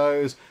 one of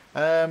those.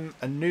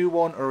 A new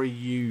one or a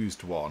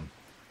used one?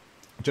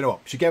 Do you know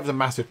what? She gave us a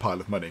massive pile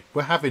of money.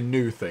 We're having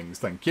new things,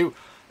 thank you.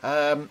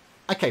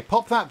 Okay,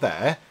 pop that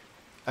there.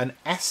 An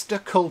ester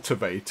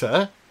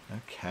cultivator.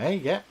 Okay,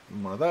 yeah,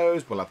 one of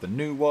those. We'll have the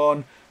new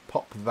one.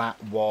 Pop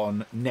that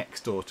one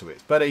next door to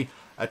its buddy.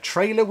 A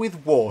trailer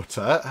with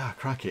water. Ah,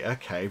 crikey.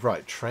 Okay,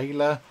 right.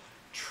 Trailers.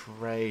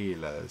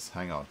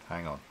 Hang on.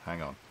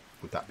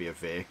 Would that be a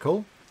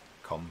vehicle?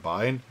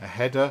 Combine, a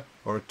header,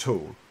 or a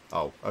tool?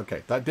 Oh,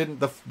 okay. That didn't.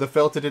 The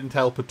filter didn't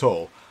help at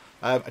all.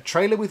 A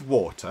trailer with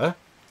water.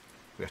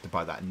 We have to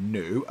buy that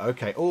new.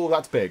 Okay. Oh,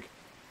 that's big.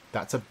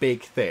 That's a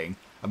big thing.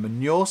 A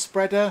manure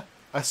spreader,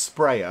 a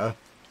sprayer,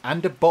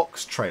 and a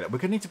box trailer. We're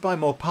going to need to buy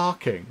more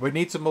parking. We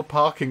need some more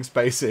parking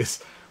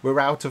spaces. We're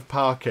out of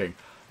parking.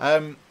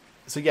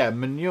 So yeah,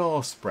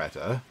 manure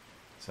spreader.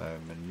 So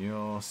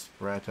manure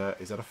spreader.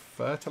 Is that a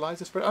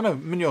fertilizer spreader? Oh no,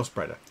 manure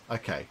spreader.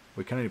 Okay.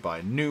 We can only buy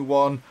a new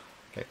one.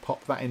 Okay,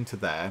 pop that into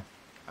there,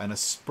 and a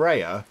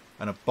sprayer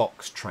and a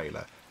box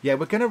trailer. Yeah,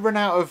 we're gonna run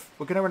out of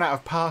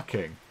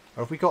parking.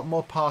 Or have we got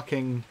more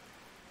parking?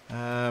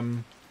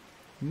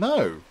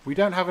 No, we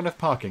don't have enough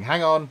parking.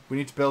 Hang on, we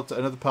need to build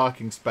another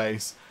parking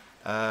space.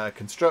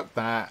 Construct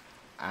that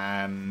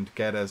and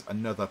get us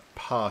another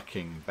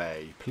parking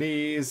bay,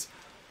 please.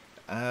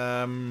 Do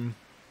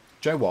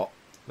you know what?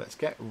 Let's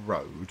get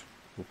road.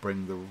 We'll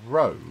bring the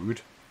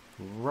road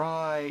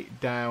right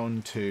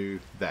down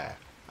to there.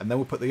 And then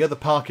we'll put the other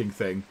parking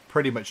thing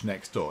pretty much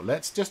next door.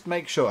 Let's just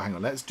make sure, hang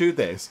on, let's do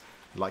this,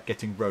 like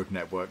getting road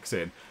networks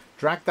in.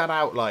 drag that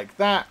out like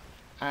that,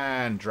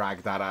 and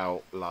drag that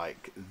out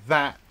like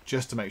that,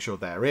 just to make sure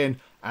they're in.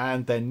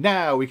 And then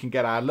now we can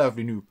get our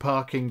lovely new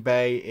parking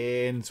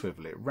bay in,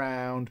 swivel it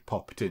round,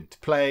 pop it into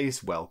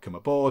place, welcome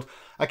aboard.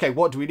 Okay,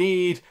 what do we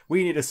need?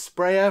 We need a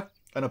sprayer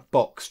and a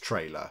box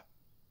trailer.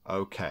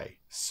 Okay,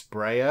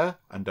 sprayer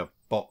and a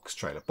box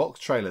trailer. Box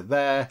trailer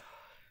there.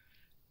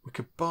 We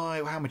could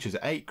buy, how much is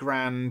it? 8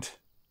 grand.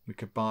 We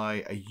could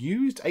buy a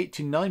used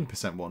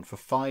 89% one for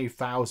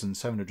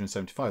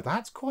 5,775.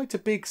 That's quite a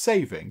big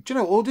saving. Do you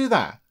know what? We'll do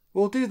that.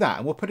 We'll do that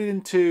and we'll put it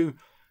into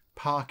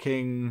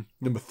parking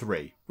number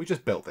 3. We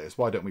just built this.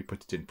 Why don't we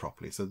put it in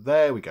properly? So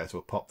there we go. So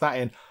we'll pop that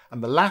in.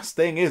 And the last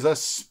thing is a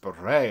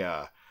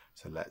sprayer.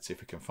 So let's see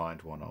if we can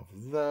find one of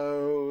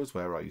those.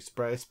 Where are you?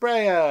 Sprayer.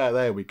 Sprayer.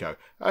 There we go.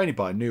 Only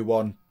buy a new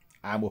one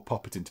and we'll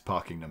pop it into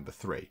parking number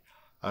 3.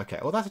 Okay.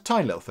 Well, that's a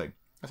tiny little thing.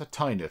 That's a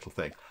tiny little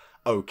thing.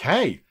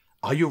 Okay.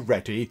 Are you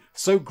ready?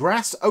 So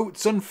grass,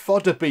 oats and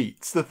fodder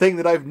beets, the thing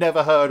that I've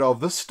never heard of,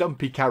 the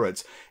stumpy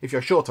carrots. If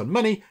you're short on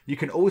money, you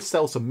can always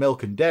sell some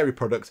milk and dairy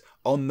products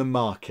on the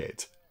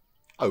market.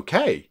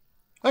 Okay.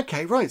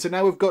 Okay, right. So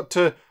now we've got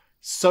to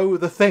sow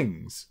the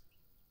things.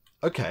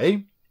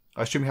 Okay.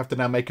 I assume we have to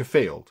now make a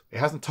field. It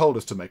hasn't told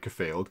us to make a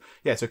field.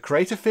 Yeah, so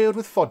create a field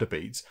with fodder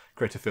beets,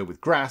 create a field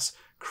with grass,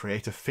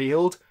 create a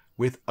field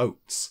with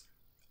oats.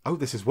 Oh,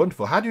 this is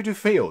wonderful. How do you do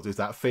field? Is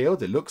that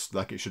field? It looks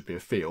like it should be a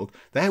field.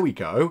 There we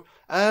go.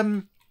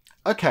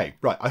 Okay,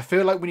 right. I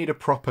feel like we need a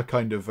proper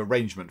kind of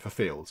arrangement for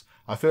fields.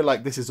 I feel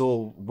like this is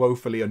all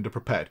woefully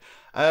underprepared.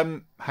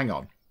 Hang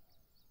on.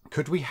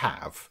 Could we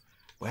have...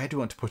 Where do we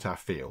want to put our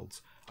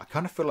fields? I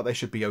kind of feel like they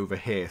should be over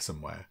here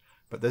somewhere.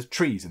 But there's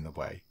trees in the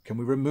way. Can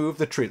we remove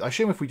the trees? I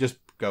assume if we just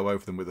go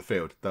over them with a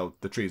field,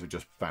 the trees would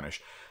just vanish.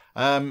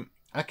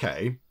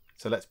 Okay,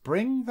 so let's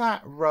bring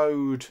that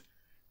road...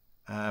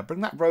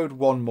 bring that road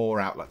one more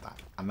out like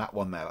that. And that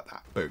one there like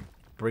that. Boom.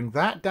 Bring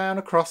that down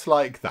across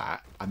like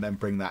that. And then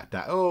bring that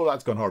down. Oh,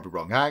 that's gone horribly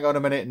wrong. Hang on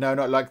a minute. No,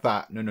 not like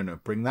that. No, no, no.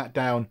 Bring that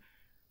down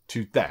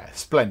to there.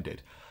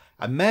 Splendid.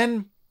 And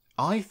then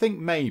I think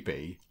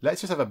maybe let's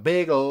just have a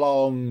big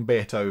long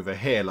bit over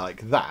here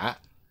like that.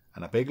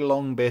 And a big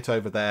long bit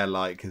over there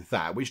like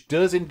that. Which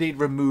does indeed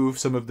remove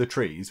some of the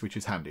trees, which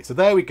is handy. So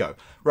there we go.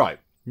 Right.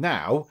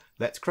 Now,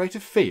 let's create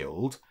a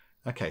field.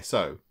 Okay,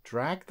 so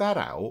drag that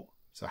out.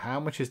 So how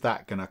much is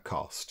that going to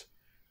cost?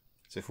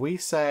 So if we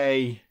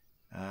say,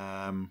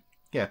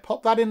 yeah,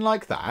 pop that in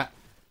like that,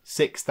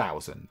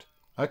 6,000.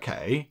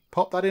 Okay,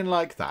 pop that in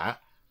like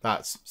that,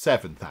 that's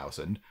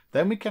 7,000.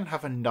 Then we can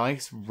have a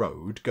nice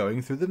road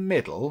going through the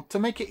middle to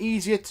make it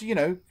easier to, you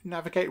know,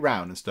 navigate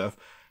round and stuff.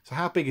 So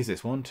how big is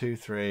this? 1, 2,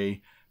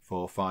 3,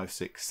 4, 5,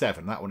 6,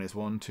 7. That one is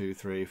 1, 2,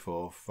 3,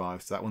 4,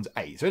 5. So that one's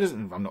 8. So it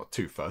doesn't, I'm not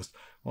too fussed.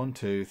 1,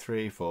 2,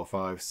 3, 4,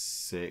 5,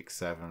 6,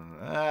 7.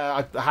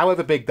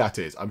 However big that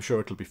is, I'm sure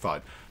it'll be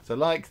fine. So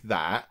like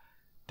that,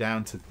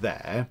 down to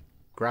there.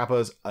 Grab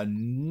us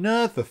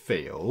another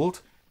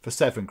field for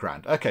 7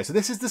 grand. Okay, so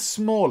this is the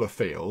smaller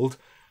field.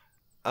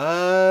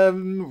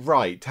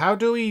 Right. How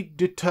do we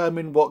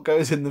determine what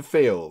goes in the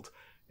field?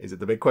 Is it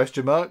the big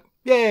question mark?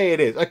 Yay, it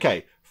is.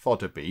 Okay,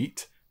 fodder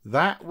beet.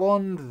 That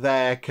one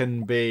there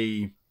can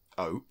be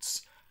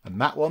oats. And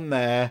that one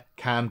there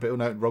can be... Oh,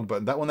 no, wrong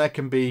button. That one there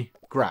can be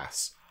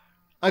grass.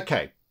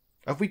 Okay.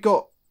 Have we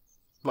got,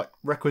 like,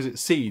 requisite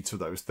seeds for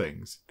those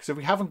things? Because if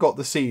we haven't got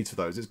the seeds for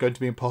those, it's going to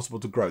be impossible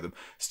to grow them.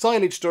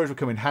 Silage storage will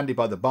come in handy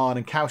by the barn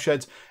and cow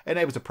sheds.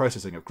 Enables the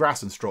processing of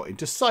grass and straw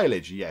into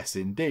silage. Yes,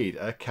 indeed.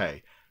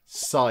 Okay.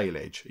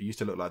 Silage. It used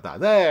to look like that.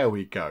 There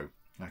we go.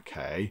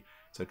 Okay.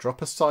 So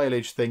drop a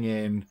silage thing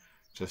in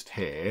just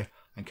here.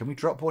 And can we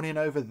drop one in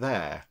over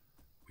there?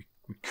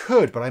 We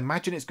could, but I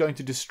imagine it's going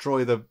to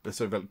destroy the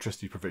sort of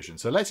electricity provision.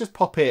 So let's just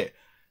pop it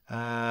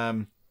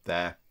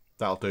there.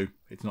 That'll do.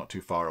 It's not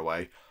too far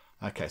away.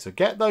 Okay, so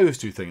get those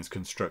two things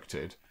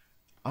constructed.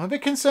 I'm a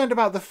bit concerned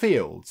about the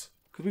fields,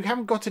 because we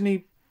haven't got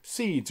any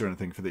seeds or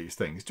anything for these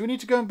things. Do we need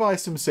to go and buy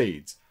some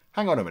seeds?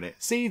 Hang on a minute.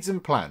 Seeds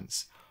and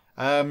plants.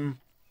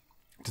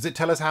 Does it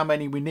tell us how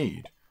many we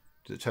need?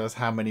 Does it tell us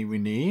how many we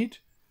need?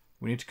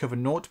 We need to cover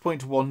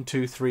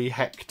 0.123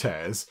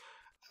 hectares.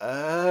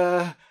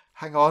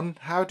 Hang on.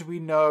 How do we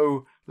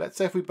know? Let's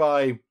say if we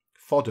buy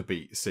fodder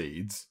beet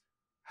seeds,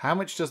 how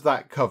much does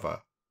that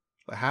cover?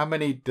 Like, how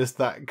many does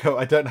that go?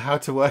 I don't know how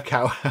to work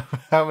out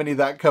how many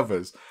that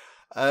covers.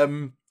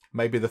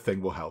 Maybe the thing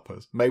will help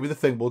us. Maybe the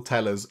thing will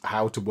tell us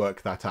how to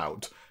work that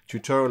out.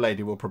 Tutorial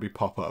lady will probably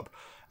pop up.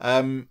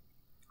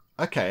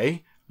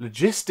 Okay.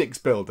 Logistics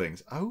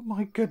buildings. Oh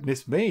my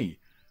goodness me.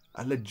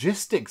 A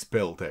logistics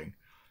building.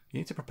 You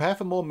need to prepare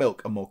for more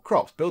milk and more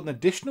crops. Build an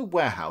additional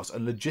warehouse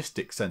and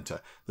logistics centre.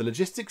 The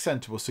logistics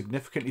centre will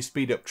significantly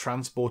speed up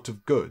transport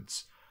of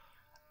goods.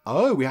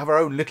 Oh, we have our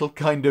own little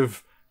kind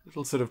of,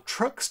 little sort of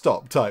truck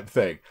stop type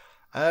thing.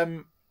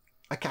 Okay,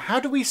 how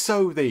do we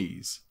sow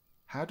these?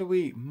 How do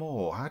we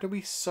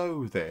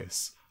sow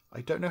this?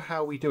 I don't know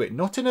how we do it.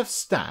 Not enough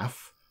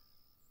staff.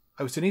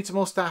 Oh, so we need some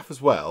more staff as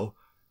well.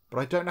 But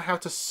I don't know how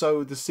to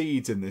sow the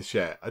seeds in this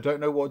yet. I don't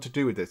know what to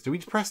do with this. Do we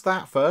press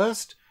that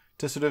first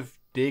to sort of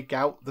dig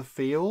out the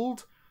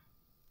field?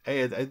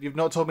 Hey, you've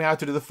not told me how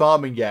to do the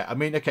farming yet. I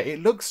mean, okay,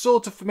 it looks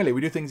sort of familiar.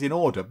 We do things in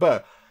order,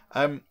 but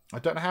I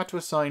don't know how to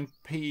assign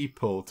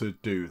people to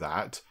do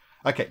that.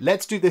 Okay,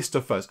 let's do this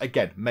stuff first.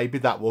 Again, maybe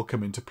that will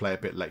come into play a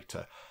bit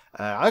later.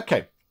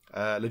 Okay,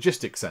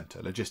 logistics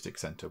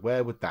center.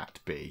 Where would that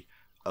be?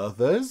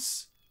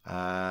 Others?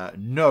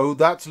 No,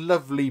 that's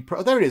lovely.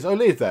 Oh, there it is. Oh,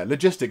 leave there.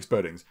 Logistics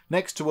buildings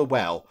next to a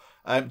well.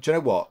 Do you know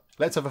what?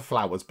 Let's have a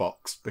flowers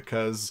box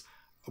because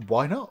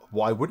why not?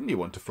 Why wouldn't you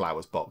want a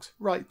flowers box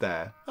right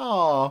there?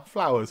 Ah,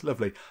 flowers,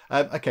 lovely.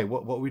 Okay,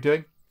 what are we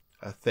doing?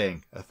 A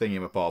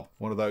thingamabob,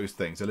 one of those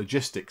things. A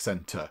logistics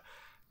centre.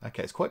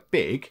 Okay, it's quite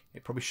big.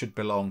 It probably should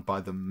belong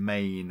by the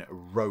main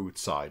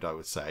roadside, I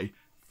would say.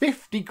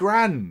 50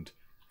 grand.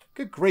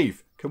 Good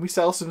grief. Can we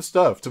sell some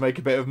stuff to make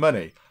a bit of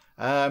money?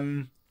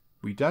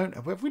 We don't.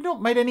 Have we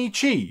not made any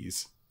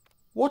cheese?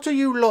 What are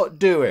you lot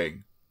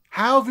doing?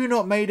 How have you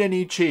not made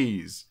any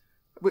cheese?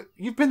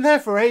 You've been there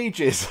for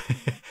ages.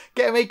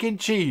 Get making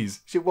cheese.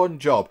 It's your one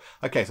job.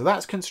 Okay, so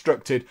that's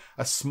constructed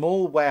a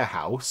small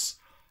warehouse.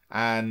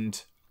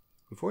 And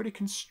we've already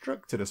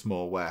constructed a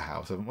small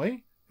warehouse, haven't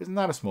we? Isn't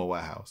that a small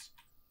warehouse?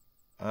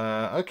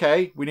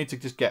 Okay, we need to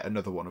just get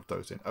another one of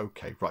those in.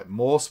 Okay, right,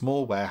 more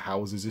small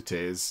warehouses it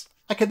is.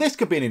 Okay, this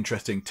could be an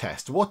interesting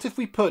test. What if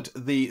we put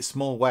the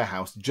small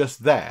warehouse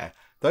just there?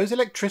 Those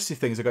electricity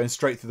things are going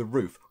straight through the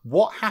roof.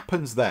 What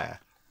happens there?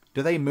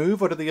 Do they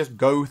move or do they just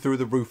go through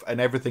the roof and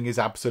everything is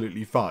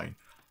absolutely fine?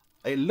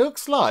 It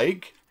looks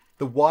like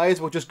the wires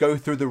will just go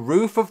through the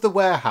roof of the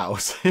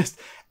warehouse.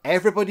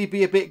 Everybody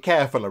be a bit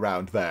careful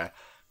around there.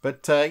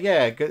 But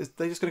yeah, they're just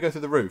going to go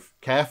through the roof.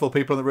 Careful,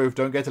 people on the roof,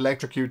 don't get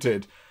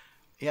electrocuted.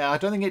 Yeah, I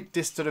don't think it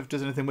just sort of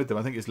does anything with them.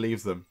 I think it just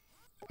leaves them.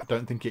 I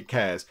don't think it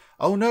cares.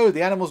 Oh no,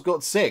 the animals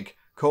got sick.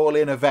 Call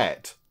in a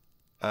vet.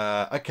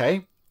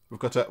 Okay, we've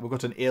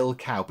got an ill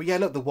cow. But yeah,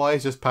 look, the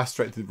wires just passed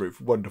straight through the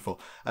roof. Wonderful.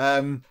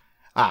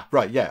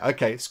 Right, yeah,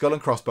 okay. Skull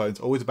and crossbones,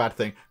 always a bad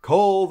thing.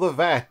 Call the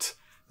vet.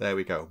 There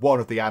we go. One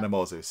of the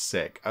animals is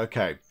sick.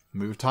 Okay,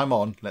 move time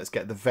on. Let's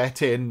get the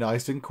vet in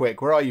nice and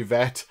quick. Where are you,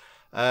 vet?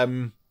 I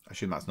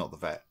assume that's not the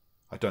vet.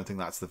 I don't think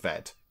that's the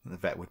vet. The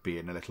vet would be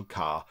in a little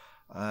car.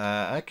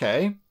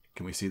 Okay.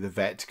 Can we see the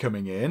vet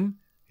coming in?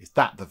 Is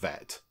that the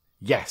vet?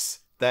 Yes,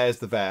 there's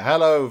the vet.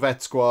 Hello,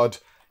 vet squad.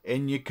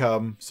 In you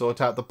come.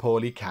 Sort out the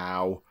poorly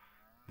cow.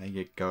 There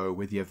you go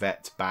with your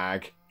vet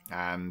bag.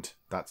 And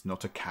that's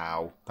not a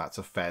cow. That's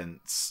a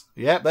fence.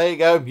 Yep, there you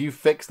go. You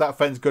fixed that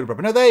fence good and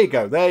proper. No, there you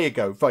go. There you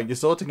go. Fine. You're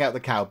sorting out the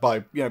cow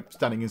by,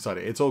 standing inside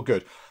it. It's all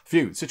good.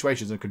 Phew,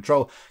 situation's in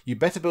control. You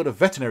better build a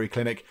veterinary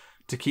clinic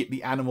to keep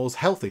the animals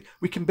healthy.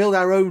 We can build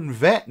our own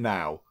vet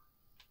now.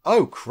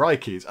 Oh,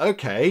 crikeys.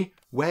 Okay.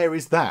 Where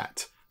is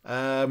that?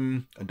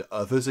 And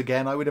others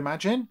again, I would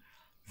imagine.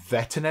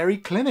 Veterinary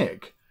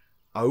clinic.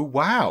 Oh,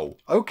 wow.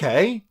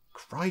 Okay.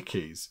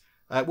 Crikeys.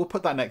 We'll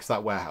put that next to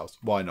that warehouse.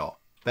 Why not?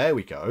 There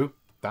we go.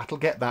 That'll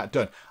get that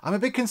done. I'm a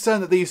bit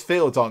concerned that these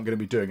fields aren't going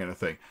to be doing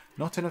anything.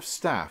 Not enough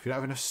staff. You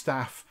don't have enough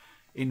staff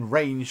in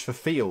range for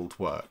field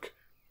work.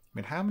 I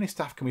mean, how many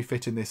staff can we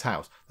fit in this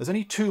house? There's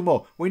only 2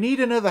 more. We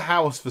need another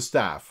house for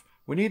staff.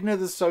 We need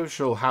another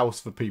social house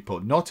for people.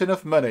 Not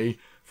enough money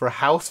for a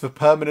house for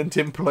permanent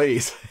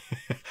employees.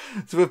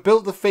 So we've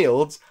built the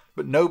fields,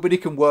 but nobody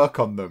can work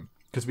on them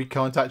because we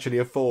can't actually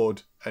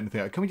afford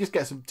anything. Can we just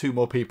get 2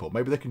 more people?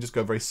 Maybe they can just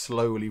go very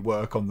slowly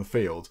work on the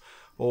field.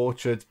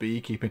 Orchards,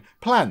 beekeeping,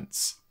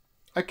 plants.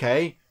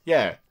 Okay,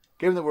 yeah.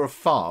 Given that we're a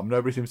farm,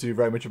 nobody seems to do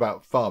very much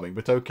about farming,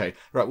 but okay.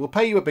 Right, we'll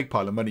pay you a big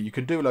pile of money. You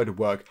can do a load of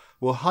work.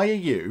 We'll hire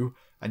you,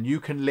 and you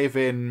can live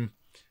in...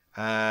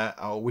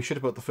 we should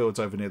have built the fields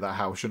over near that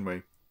house, shouldn't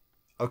we?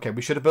 Okay,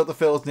 we should have built the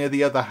fields near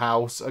the other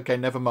house. Okay,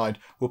 never mind.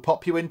 We'll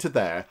pop you into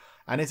there.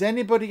 And is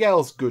anybody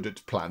else good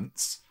at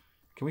plants?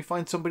 Can we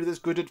find somebody that's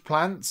good at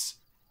plants?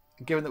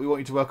 Given that we want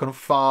you to work on a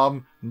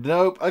farm.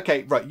 Nope.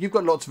 Okay, right. You've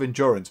got lots of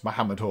endurance,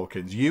 Mohammed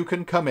Hawkins. You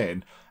can come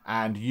in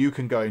and you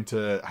can go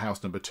into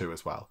house number 2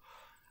 as well.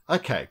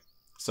 Okay,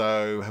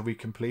 so have we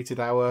completed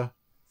our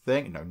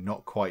thing? No,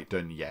 not quite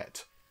done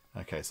yet.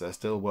 Okay, so they're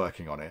still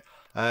working on it.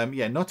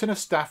 Yeah, not enough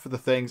staff for the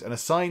things. And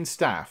assign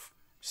staff.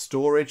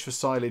 Storage for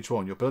silage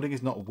 1. Your building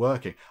is not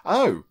working.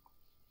 Oh,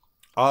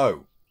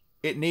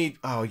 it need.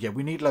 Oh, yeah,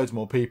 we need loads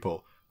more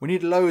people. We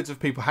need loads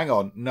of people. Hang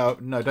on. No,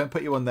 don't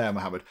put you on there,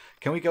 Mohammed.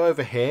 Can we go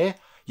over here?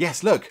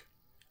 Yes, look.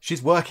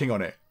 She's working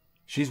on it.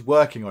 She's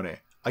working on it.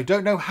 I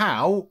don't know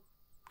how,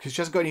 because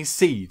she hasn't got any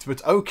seeds,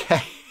 but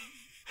okay.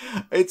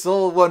 It's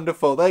all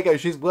wonderful. There you go.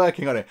 She's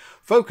working on it.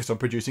 Focus on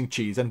producing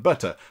cheese and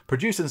butter.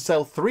 Produce and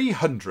sell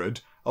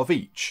 300 of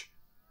each.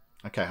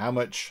 Okay, how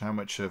much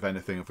of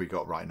anything have we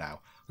got right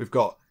now? We've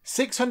got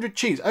 600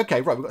 cheese. Okay,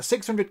 right. We've got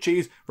 600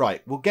 cheese.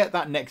 Right, we'll get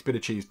that next bit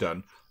of cheese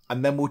done.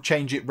 And then we'll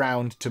change it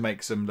round to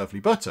make some lovely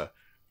butter.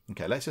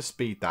 Okay, let's just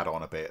speed that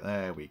on a bit.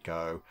 There we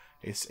go.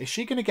 Is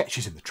she going to get...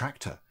 She's in the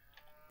tractor.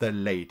 The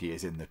lady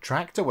is in the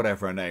tractor,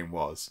 whatever her name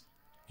was.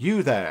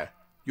 You there.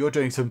 You're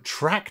doing some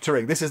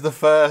tractoring. This is the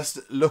first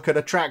look at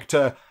a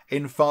tractor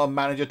in Farm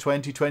Manager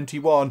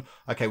 2021.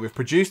 Okay, we've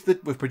produced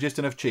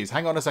enough cheese.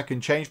 Hang on a second.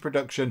 Change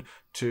production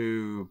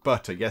to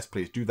butter. Yes,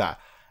 please do that.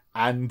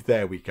 And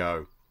there we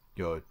go.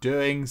 You're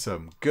doing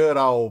some good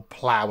old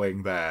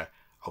ploughing there.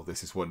 Oh,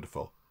 this is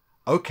wonderful.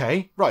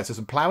 Okay, right, so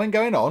some ploughing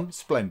going on.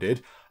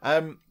 Splendid.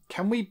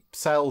 Can we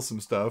sell some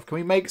stuff? Can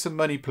we make some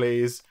money,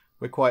 please?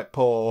 We're quite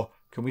poor.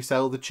 Can we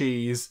sell the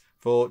cheese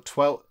for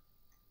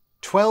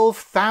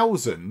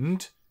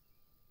 12,000?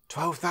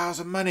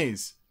 12,000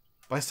 monies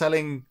by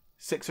selling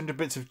 600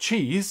 bits of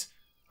cheese?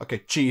 Okay,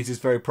 cheese is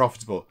very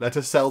profitable. Let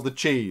us sell the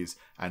cheese.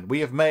 And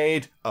we have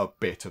made a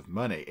bit of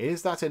money.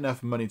 Is that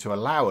enough money to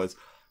allow us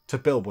to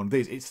build one of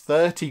these? It's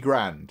 30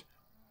 grand.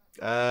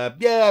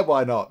 Yeah,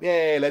 why not?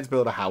 Yay, let's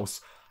build a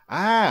house.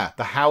 Ah,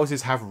 the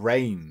houses have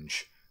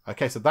range.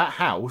 Okay, so that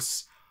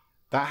house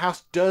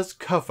does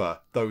cover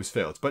those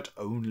fields, but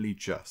only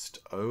just.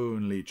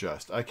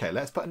 Okay,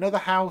 let's put another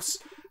house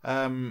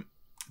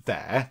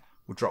there.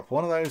 We'll drop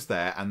one of those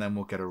there, and then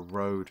we'll get a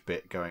road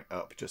bit going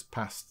up just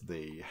past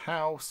the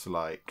house,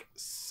 like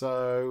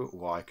so.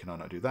 Why can I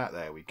not do that?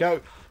 There we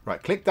go.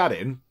 Right, click that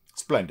in.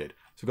 Splendid.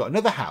 So we've got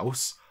another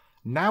house.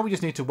 Now we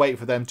just need to wait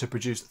for them to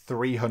produce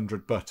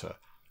 300 butter,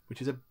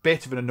 which is a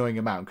bit of an annoying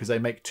amount because they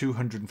make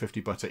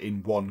 250 butter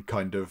in one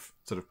kind of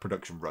sort of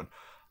production run.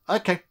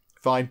 Okay,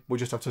 fine. We'll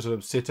just have to sort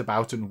of sit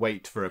about and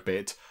wait for a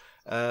bit.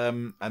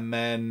 And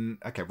then,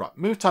 okay, right.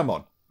 Move time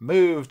on.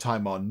 Move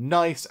time on.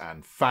 Nice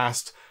and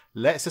fast.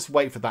 Let's just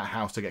wait for that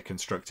house to get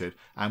constructed,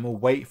 and we'll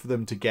wait for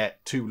them to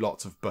get 2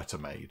 lots of butter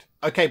made.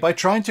 Okay, by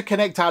trying to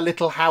connect our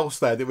little house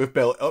there that we've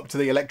built up to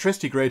the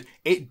electricity grid,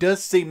 it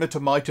does seem that it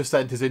might have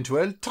sent us into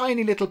a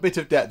tiny little bit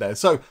of debt there.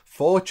 So,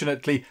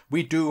 fortunately,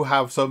 we do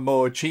have some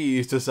more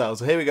cheese to sell.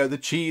 So here we go. The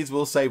cheese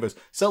will save us.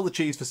 Sell the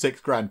cheese for 6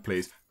 grand,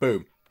 please.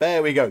 Boom.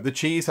 There we go. The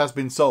cheese has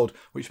been sold,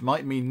 which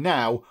might mean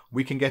now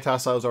we can get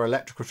ourselves our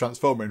electrical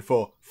transformer in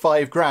for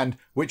 5 grand,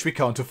 which we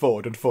can't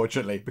afford,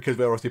 unfortunately, because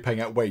we're obviously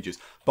paying out wages.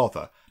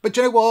 Bother. But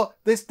do you know what?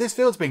 This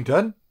field's being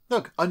done.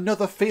 Look,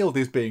 another field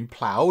is being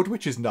ploughed,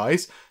 which is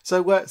nice.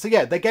 So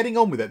yeah, they're getting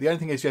on with it. The only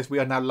thing is, yes, we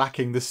are now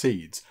lacking the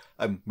seeds.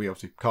 We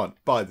obviously can't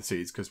buy the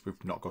seeds because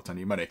we've not got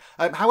any money.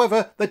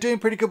 However, they're doing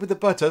pretty good with the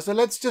butter, so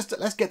let's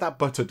get that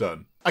butter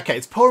done. Okay,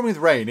 it's pouring with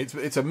rain.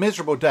 It's a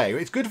miserable day.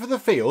 It's good for the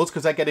fields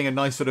because they're getting a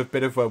nice sort of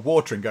bit of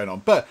watering going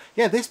on. But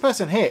yeah, this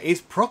person here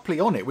is properly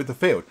on it with the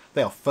field.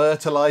 They are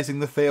fertilising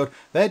the field.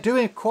 They're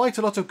doing quite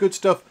a lot of good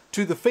stuff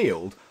to the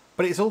field.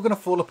 But it's all going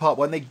to fall apart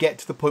when they get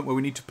to the point where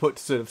we need to put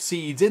sort of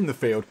seeds in the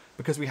field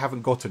because we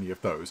haven't got any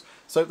of those.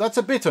 So that's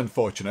a bit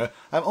unfortunate.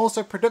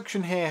 Also,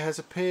 production here has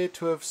appeared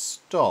to have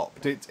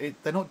stopped.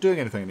 They're not doing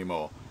anything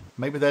anymore.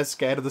 Maybe they're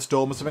scared of the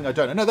storm or something. I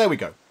don't know. No, there we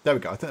go. There we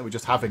go. I think they were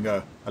just having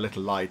a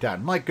little lie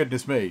down. My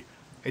goodness me.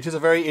 It is a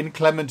very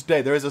inclement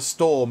day. There is a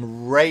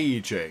storm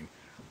raging.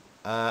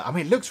 I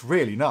mean, it looks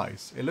really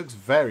nice. It looks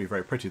very,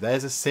 very pretty.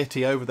 There's a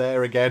city over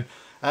there again.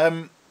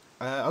 Oh,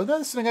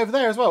 there's something over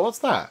there as well. What's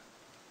that?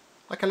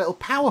 Like a little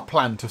power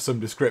plant of some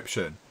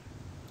description.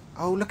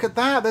 Oh, look at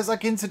that. There's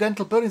like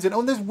incidental buildings in. Oh,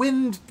 and there's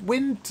wind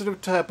sort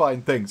of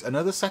turbine things.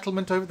 Another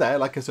settlement over there,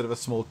 like a sort of a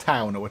small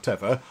town or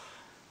whatever.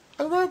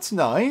 Oh, that's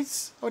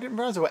nice. Oh, I didn't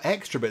realise there were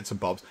extra bits and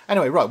bobs.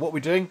 Anyway, right, what are we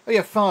doing? Oh,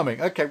 yeah, farming.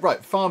 Okay,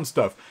 right, farm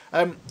stuff.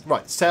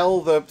 Right,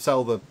 sell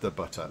the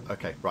butter.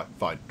 Okay, right,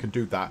 fine. Can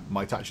do that.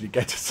 Might actually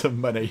get us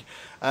some money.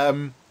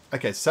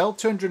 Okay, sell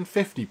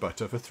 250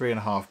 butter for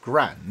 3.5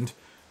 grand.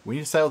 We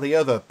need to sell the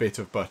other bit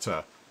of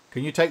butter.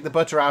 Can you take the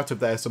butter out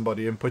of there,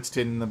 somebody, and put it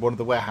in one of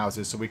the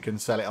warehouses so we can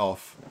sell it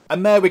off?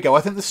 And there we go.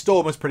 I think the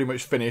storm is pretty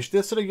much finished.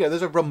 There's sort of, yeah,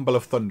 there's a rumble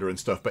of thunder and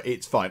stuff, but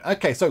it's fine.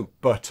 Okay, so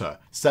butter.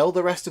 Sell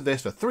the rest of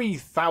this for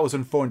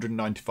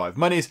 3,495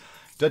 monies.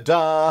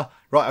 Da-da!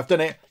 Right, I've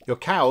done it. Your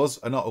cows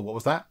are not... What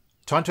was that?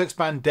 Time to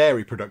expand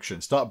dairy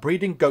production. Start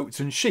breeding goats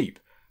and sheep.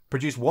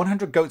 Produce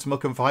 100 goat's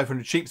milk and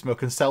 500 sheep's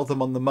milk and sell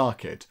them on the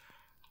market.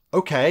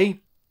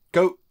 Okay.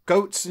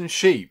 Goats and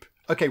sheep.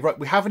 Okay, right,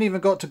 we haven't even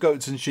got to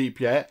goats and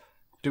sheep yet.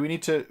 Do we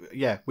need to...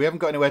 Yeah, we haven't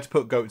got anywhere to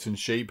put goats and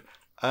sheep.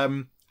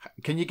 Can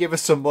you give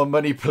us some more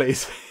money,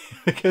 please?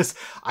 Because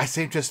I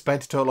seem to have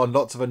spent it all on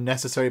lots of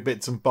unnecessary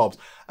bits and bobs.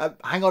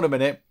 Hang on a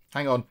minute.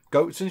 Hang on.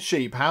 Goats and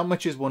sheep, how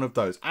much is one of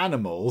those?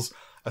 Animals,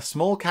 a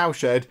small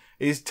cowshed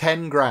is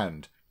 10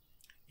 grand.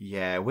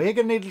 Yeah, we're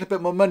going to need a little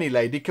bit more money,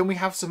 lady. Can we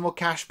have some more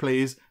cash,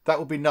 please? That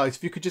would be nice.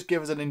 If you could just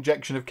give us an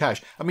injection of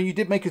cash. I mean, you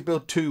did make us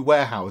build 2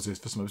 warehouses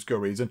for some obscure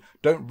reason.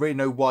 Don't really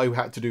know why we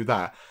had to do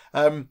that.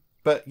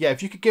 But yeah,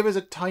 if you could give us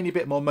a tiny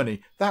bit more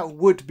money, that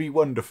would be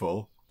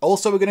wonderful.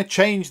 Also, we're going to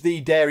change the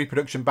dairy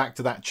production back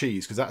to that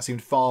cheese, because that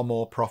seemed far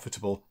more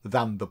profitable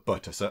than the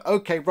butter. So,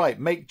 okay, right,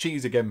 make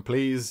cheese again,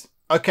 please.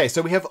 Okay,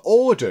 so we have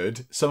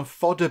ordered some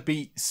fodder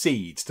beet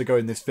seeds to go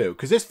in this field,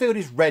 because this field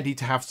is ready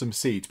to have some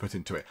seeds put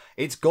into it.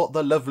 It's got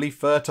the lovely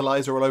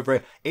fertiliser all over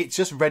it. It's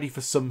just ready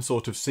for some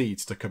sort of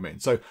seeds to come in.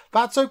 So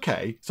that's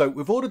okay. So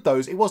we've ordered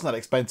those. It wasn't that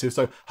expensive.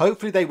 So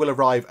hopefully they will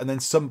arrive and then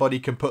somebody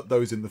can put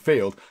those in the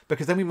field,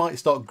 because then we might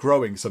start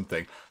growing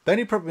something. The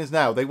only problem is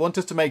now they want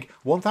us to make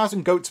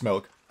 1,000 goat's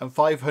milk and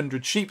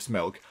 500 sheep's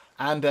milk.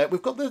 And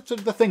we've got the sort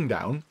of the thing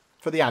down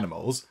for the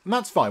animals, and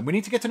that's fine. We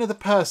need to get another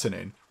person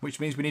in, which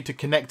means we need to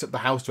connect up the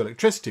house to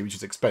electricity, which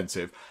is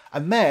expensive,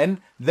 and then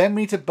we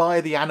need to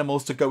buy the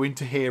animals to go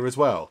into here as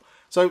well,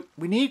 So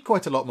we need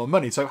quite a lot more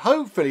money. So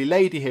hopefully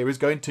Lady here is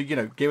going to,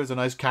 give us a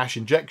nice cash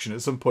injection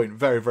at some point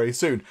very, very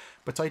soon.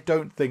 But I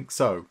don't think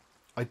so.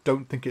 I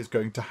don't think it's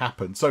going to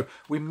happen. So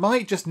we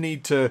might just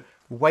need to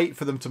wait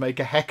for them to make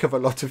a heck of a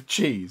lot of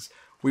cheese.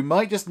 We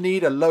might just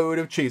need a load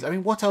of cheese. I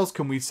mean, what else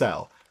can we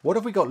sell? What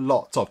have we got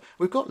lots of?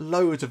 We've got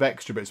loads of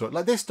extra bits.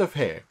 Like this stuff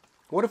here.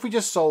 What if we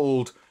just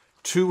sold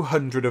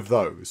 200 of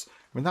those?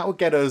 I mean, that would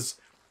get us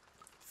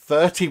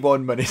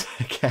 31 money.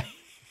 Okay.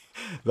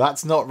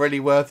 That's not really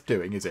worth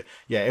doing, is it?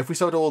 Yeah, if we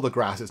sold all the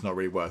grass, it's not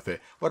really worth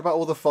it. What about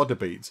all the fodder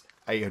beets?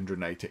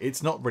 880.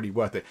 It's not really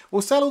worth it.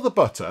 We'll sell all the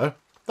butter.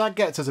 That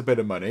gets us a bit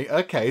of money.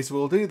 Okay, so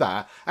we'll do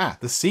that.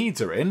 The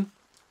seeds are in.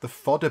 The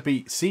fodder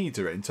beet seeds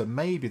are in, so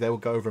maybe they will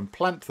go over and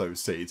plant those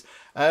seeds.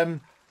 But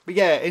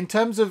yeah, in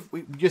terms of...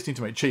 We just need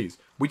to make cheese.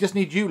 We just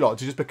need you lot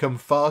to just become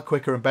far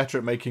quicker and better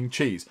at making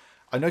cheese.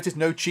 I noticed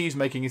no cheese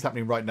making is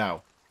happening right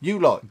now. You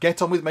lot,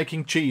 get on with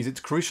making cheese. It's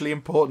crucially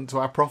important to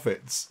our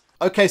profits.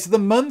 Okay, so the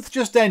month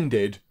just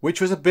ended,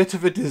 which was a bit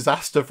of a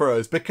disaster for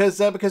us because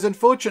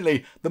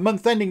unfortunately the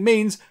month ending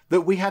means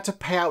that we had to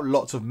pay out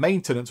lots of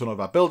maintenance on all of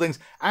our buildings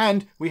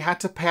and we had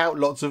to pay out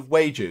lots of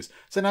wages.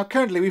 So now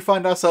currently we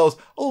find ourselves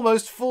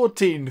almost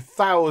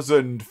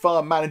 14,000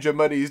 farm manager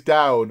monies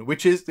down,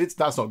 which is,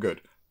 that's not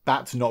good.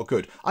 That's not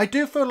good. I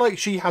do feel like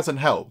she hasn't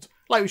helped.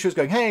 Like she was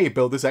going, hey,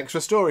 build this extra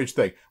storage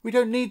thing. We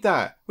don't need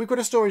that. We've got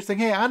a storage thing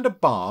here and a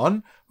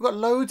barn. We've got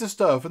loads of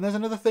stuff. And there's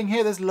another thing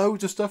here. There's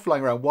loads of stuff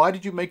lying around. Why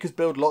did you make us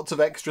build lots of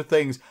extra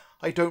things?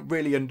 I don't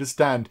really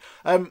understand.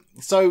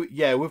 So,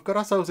 yeah, we've got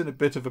ourselves in a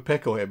bit of a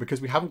pickle here because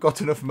we haven't got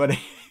enough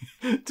money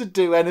to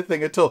do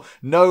anything at all.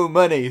 No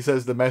money,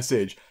 says the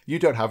message. You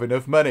don't have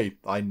enough money.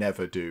 I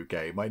never do,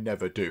 game. I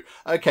never do.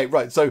 Okay,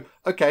 right. So,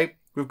 okay,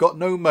 we've got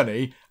no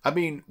money. I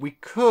mean, we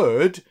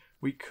could.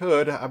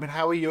 I mean,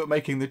 how are you at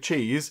making the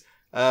cheese?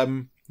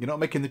 You're not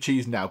making the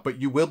cheese now,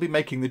 but you will be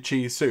making the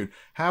cheese soon.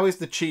 How is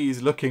the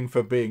cheese looking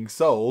for being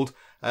sold?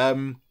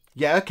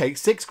 Yeah, okay,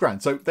 6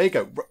 grand. So there you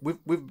go.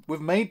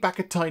 We've made back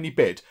a tiny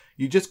bit.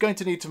 You're just going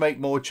to need to make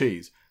more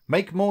cheese.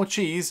 Make more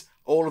cheese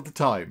all of the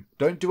time.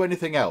 Don't do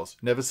anything else.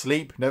 Never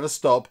sleep, never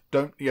stop.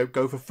 Don't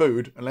go for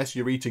food unless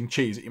you're eating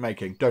cheese that you're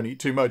making. Don't eat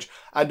too much.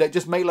 And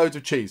just make loads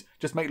of cheese.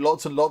 Just make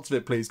lots and lots of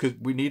it, please, because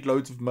we need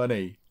loads of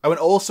money. Oh, and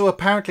also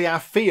apparently our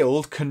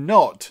field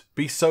cannot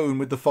be sown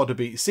with the fodder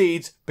beet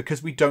seeds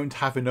because we don't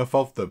have enough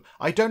of them.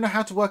 I don't know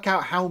how to work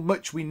out how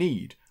much we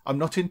need. I'm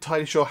not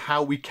entirely sure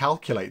how we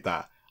calculate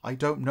that. I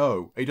don't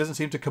know. It doesn't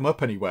seem to come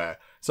up anywhere.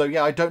 So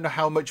yeah, I don't know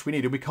how much we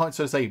need. And we can't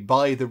sort of say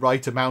buy the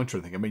right amount or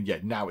anything. I mean, yeah,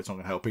 now it's not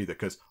going to help either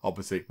because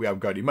obviously we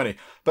haven't got any money.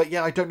 But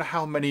yeah, I don't know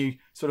how many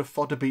sort of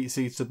fodder beet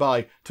seeds to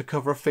buy to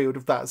cover a field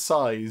of that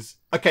size.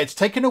 Okay, it's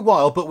taken a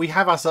while, but we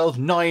have ourselves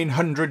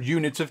 900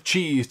 units of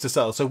cheese to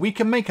sell. So we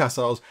can make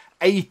ourselves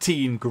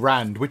 18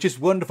 grand, which is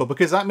wonderful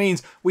because that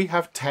means we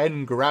have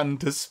 10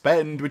 grand to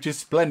spend, which is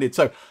splendid.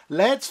 So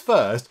let's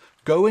first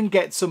go and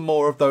get some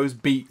more of those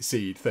beet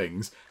seed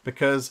things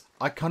because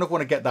I kind of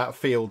want to get that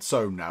field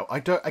sown now.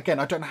 I don't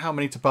know how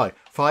many to buy.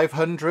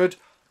 500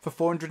 for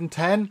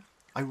 410?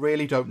 I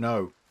really don't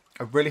know.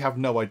 I really have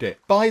no idea.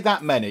 Buy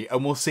that many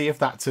and we'll see if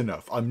that's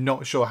enough. I'm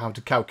not sure how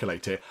to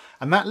calculate it.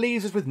 And that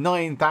leaves us with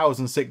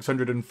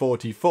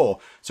 9,644.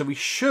 So we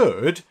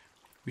should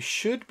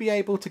be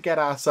able to get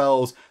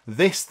ourselves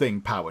this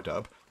thing powered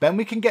up. Then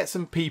we can get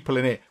some people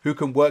in it who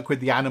can work with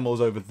the animals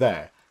over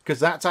there because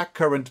that's our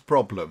current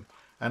problem.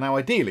 And now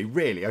ideally,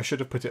 really, I should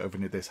have put it over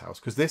near this house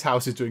because this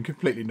house is doing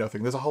completely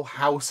nothing. There's a whole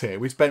house here.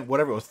 We spent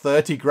whatever it was,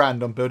 30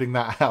 grand on building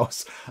that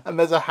house. And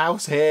there's a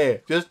house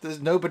here. Just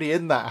there's nobody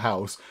in that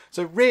house.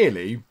 So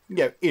really,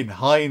 in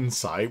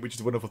hindsight, which is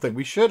a wonderful thing,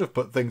 we should have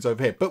put things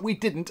over here. But we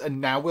didn't. And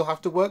now we'll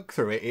have to work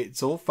through it.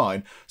 It's all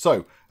fine.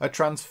 So a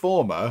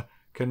transformer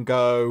can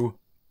go...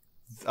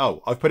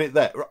 Oh, I've put it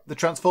there. The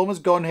transformer's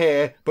gone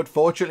here. But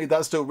fortunately,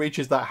 that still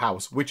reaches that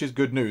house, which is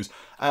good news.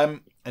 And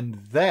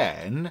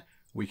then...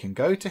 we can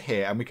go to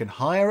here and we can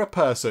hire a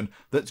person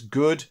that's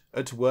good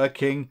at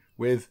working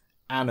with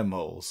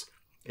animals,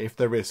 if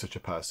there is such a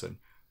person.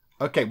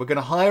 Okay, we're going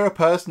to hire a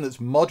person that's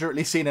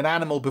moderately seen an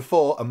animal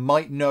before and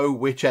might know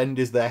which end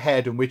is their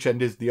head and which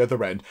end is the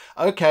other end.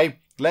 Okay,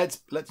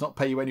 let's not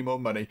pay you any more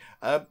money.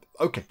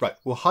 Okay, right,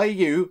 we'll hire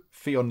you,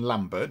 Fionn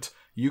Lambert.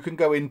 You can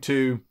go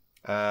into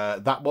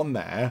that one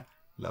there.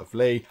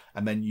 Lovely.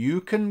 And then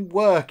you can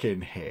work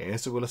in here.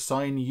 So we'll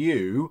assign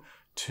you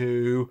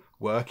to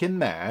work in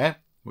there,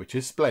 which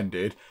is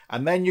splendid.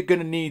 And then you're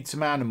going to need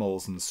some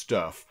animals and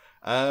stuff.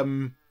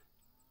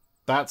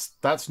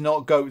 That's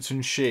not goats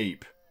and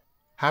sheep.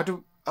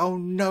 Oh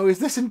no, is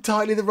this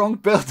entirely the wrong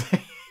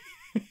building?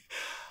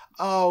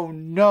 Oh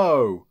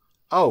no.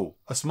 Oh,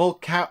 a small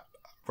cow.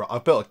 Right, I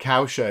built a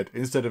cow shed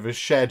instead of a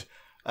shed.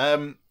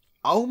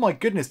 Oh my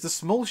goodness, the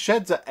small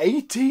sheds are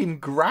 18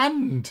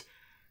 grand.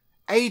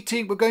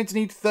 18, we're going to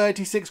need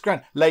 36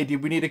 grand. Lady,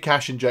 we need a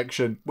cash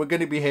injection. We're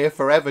going to be here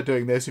forever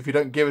doing this if you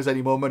don't give us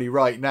any more money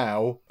right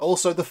now.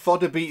 Also, the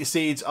fodder beet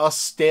seeds are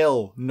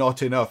still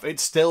not enough.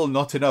 It's still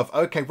not enough.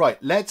 Okay, right,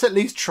 let's at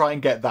least try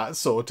and get that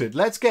sorted.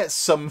 Let's get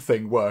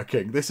something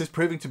working. This is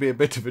proving to be a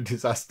bit of a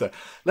disaster.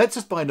 Let's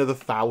just buy another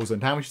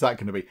 1,000. How much is that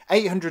going to be?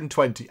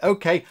 820.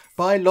 Okay,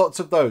 buy lots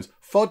of those.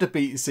 Fodder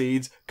beet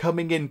seeds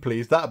coming in,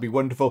 please. That'd be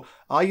wonderful.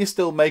 Are you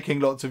still making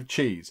lots of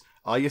cheese?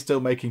 Are you still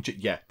making cheese?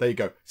 Yeah, there you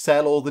go.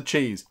 Sell all the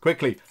cheese.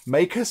 Quickly,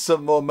 make us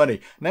some more money.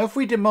 Now, if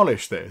we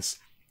demolish this,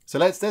 so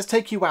let's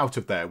take you out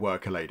of there,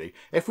 worker lady.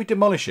 If we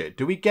demolish it,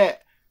 do we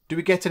get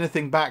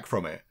anything back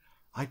from it?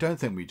 I don't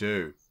think we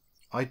do.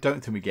 I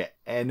don't think we get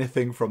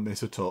anything from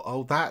this at all.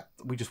 Oh,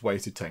 we just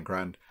wasted 10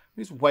 grand.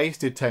 We just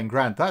wasted 10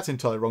 grand. That's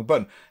entirely wrong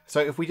button. So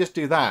if we just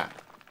do that,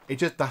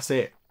 that's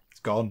it.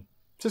 It's gone.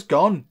 It's just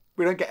gone.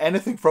 We don't get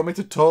anything from it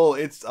at all.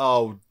 It's,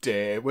 oh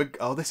dear.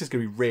 This is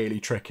going to be really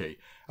tricky.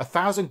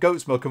 1,000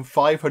 goat's milk and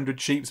 500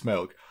 sheep's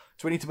milk.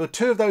 So we need to buy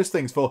 2 of those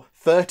things for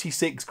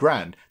 36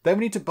 grand. Then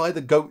we need to buy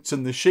the goats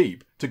and the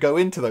sheep to go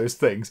into those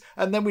things.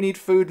 And then we need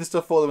food and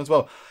stuff for them as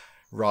well.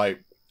 Right.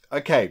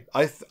 Okay.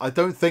 I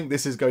don't think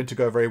this is going to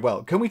go very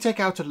well. Can we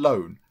take out a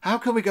loan? How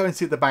can we go and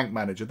see the bank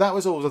manager? That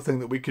was always a thing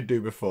that we could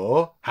do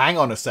before. Hang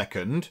on a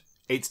second.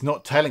 It's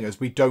not telling us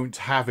we don't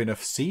have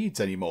enough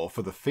seeds anymore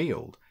for the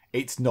field.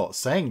 It's not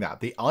saying that.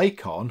 The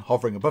icon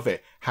hovering above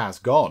it has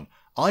gone.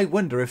 I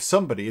wonder if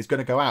somebody is going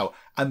to go out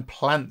and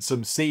plant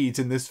some seeds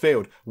in this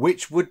field,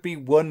 which would be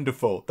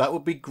wonderful. That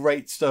would be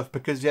great stuff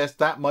because, yes,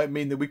 that might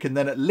mean that we can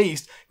then at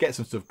least get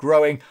some stuff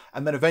growing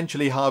and then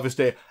eventually harvest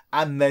it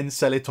and then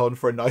sell it on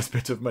for a nice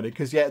bit of money.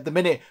 Because, yeah, at the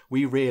minute,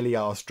 we really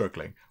are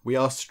struggling. We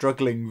are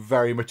struggling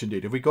very much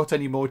indeed. Have we got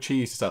any more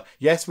cheese to sell?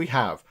 Yes, we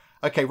have.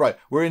 Okay, right,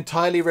 we're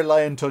entirely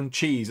reliant on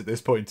cheese at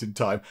this point in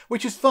time,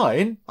 which is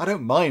fine. I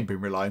don't mind being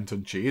reliant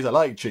on cheese. I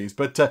like cheese,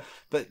 but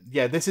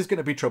yeah, this is going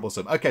to be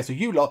troublesome. Okay, so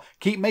you lot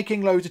keep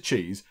making loads of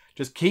cheese.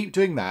 Just keep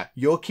doing that.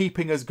 You're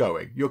keeping us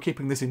going. You're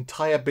keeping this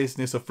entire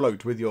business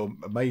afloat with your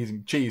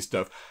amazing cheese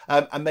stuff.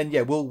 And then,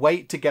 yeah, we'll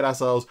wait to get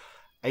ourselves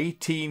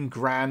 18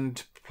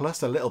 grand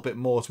plus a little bit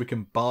more so we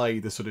can buy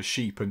the sort of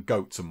sheep and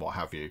goats and what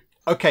have you.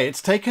 Okay,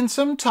 it's taken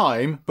some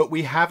time, but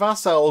we have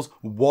ourselves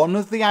one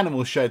of the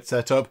animal sheds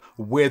set up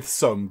with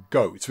some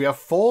goats. We have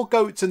 4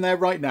 goats in there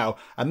right now,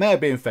 and they're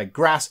being fed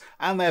grass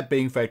and they're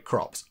being fed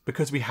crops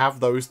because we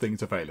have those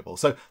things available.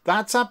 So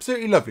that's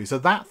absolutely lovely. So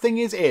that thing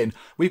is in.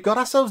 We've got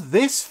ourselves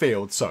this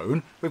field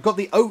sown. We've got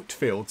the oat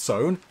field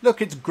sown.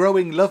 Look, it's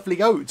growing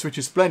lovely oats, which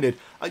is splendid.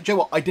 Do you know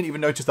what? I didn't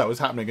even notice that was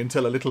happening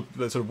until a little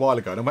sort of while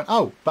ago. And I went,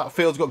 oh, that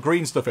field's got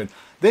green stuff in.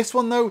 This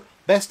one, though,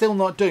 they're still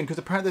not doing because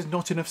apparently there's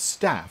not enough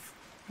staff.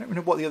 I don't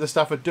know what the other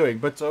staff are doing,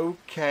 but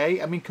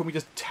okay. I mean, can we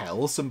just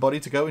tell somebody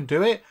to go and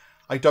do it?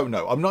 I don't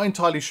know. I'm not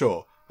entirely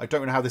sure. I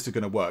don't know how this is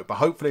going to work, but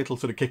hopefully it'll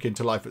sort of kick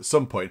into life at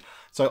some point.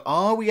 So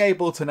are we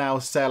able to now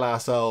sell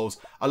ourselves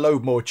a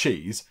load more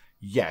cheese?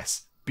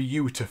 Yes.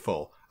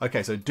 Beautiful.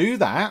 Okay, so do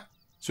that.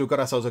 So we've got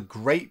ourselves a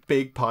great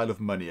big pile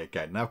of money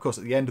again. Now, of course,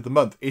 at the end of the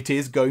month, it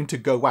is going to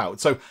go out.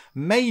 So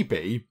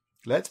maybe,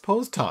 let's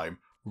pause time.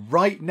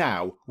 Right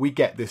now, we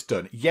get this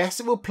done.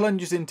 Yes, it will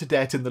plunge us into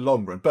debt in the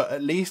long run, but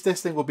at least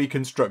this thing will be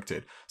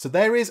constructed. So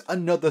there is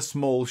another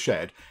small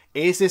shed.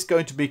 Is this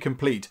going to be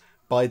complete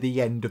by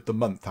the end of the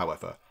month,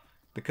 however?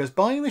 Because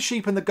buying the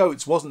sheep and the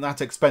goats wasn't that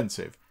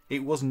expensive.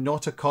 It was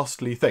not a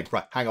costly thing.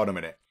 Right, hang on a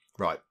minute.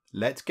 Right,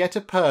 let's get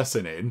a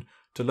person in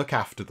to look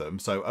after them.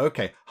 So,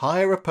 okay,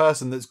 hire a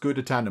person that's good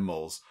at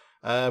animals.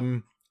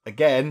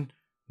 Again...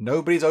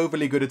 Nobody's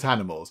overly good at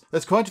animals.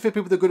 There's quite a few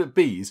people that are good at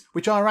bees,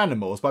 which are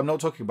animals, but I'm not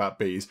talking about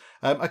bees.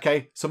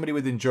 Okay, somebody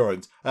with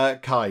endurance.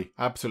 Kai,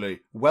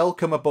 absolutely.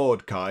 Welcome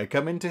aboard, Kai.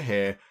 Come into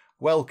here.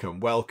 Welcome,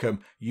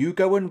 welcome. You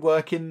go and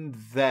work in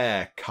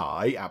there,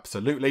 Kai.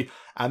 Absolutely.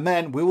 And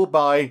then we will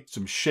buy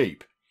some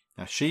sheep.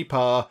 Now, sheep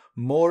are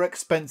more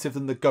expensive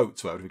than the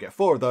goats were. If we get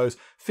 4 of those,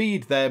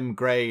 feed them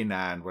grain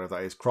and whatever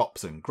that is,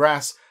 crops and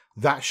grass.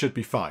 That should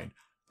be fine.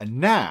 And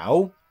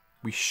now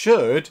we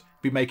should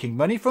be making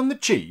money from the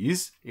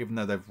cheese, even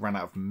though they've run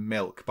out of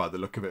milk by the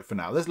look of it for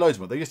now. There's loads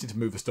more. They just need to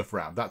move the stuff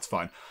around. That's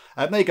fine.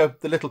 There you go.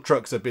 The little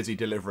trucks are busy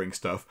delivering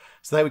stuff.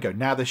 So there we go.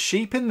 Now there's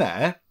sheep in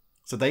there.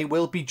 So they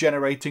will be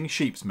generating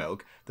sheep's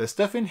milk. There's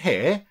stuff in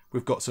here.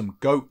 We've got some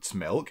goat's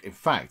milk. In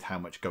fact, how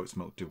much goat's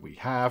milk do we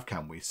have?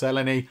 Can we sell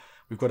any?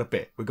 We've got a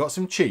bit. We've got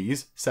some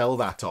cheese. Sell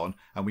that on.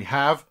 And we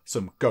have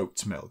some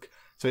goat's milk.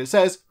 So it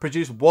says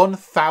produce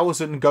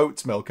 1,000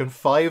 goat's milk and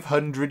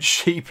 500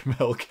 sheep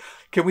milk.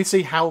 Can we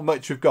see how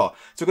much we've got?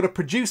 So we're going to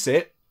produce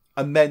it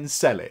and then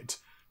sell it.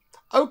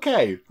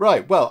 Okay,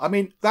 right. Well, I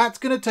mean, that's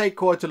going to take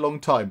quite a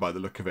long time by the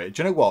look of it.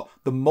 Do you know what?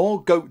 The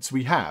more goats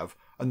we have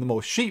and the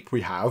more sheep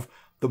we have,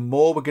 the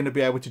more we're going to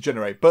be able to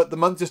generate. But the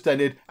month just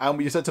ended and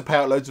we just had to pay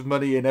out loads of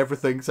money and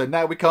everything. So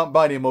now we can't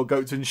buy any more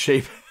goats and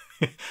sheep.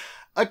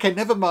 Okay,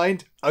 never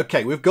mind.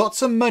 Okay, we've got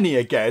some money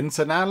again,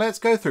 so now let's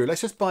go through.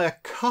 Let's just buy a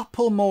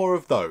couple more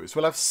of those.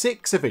 We'll have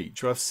 6 of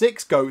each. We'll have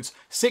 6 goats,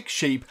 6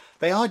 sheep.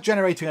 They are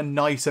generating a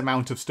nice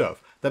amount of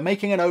stuff. they're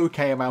making an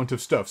okay amount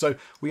of stuff. So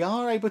we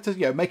are able to,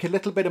 you know, make a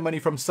little bit of money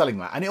from selling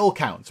that, and it all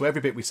counts. So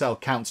every bit we sell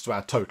counts to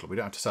our total. We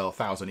don't have to sell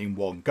 1,000 in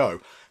one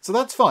go. So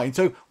that's fine.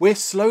 So we're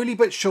slowly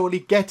but surely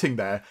getting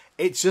there.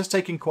 It's just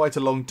taking quite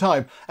a long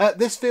time.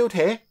 This field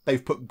here,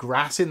 they've put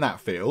grass in that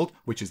field,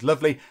 which is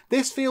lovely.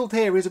 This field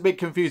here is a bit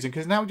confusing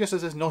because now it just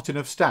says there's not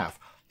enough staff.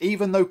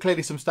 Even though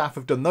clearly some staff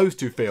have done those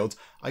two fields,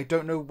 I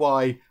don't know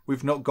why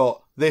we've not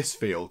got this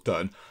field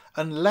done.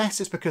 Unless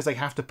it's because they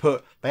have to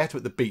put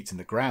the beets in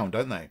the ground,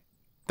 don't they?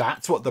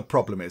 That's what the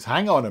problem is.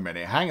 Hang on a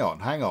minute. Hang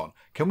on.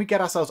 Can we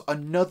get ourselves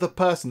another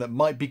person that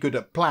might be good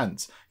at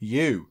plants?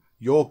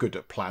 You're good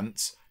at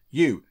plants.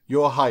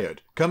 You're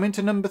hired. Come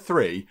into number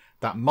 3.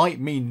 That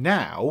might mean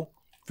now,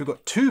 if we've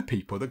got 2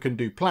 people that can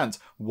do plants,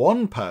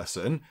 one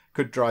person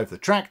could drive the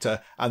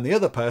tractor and the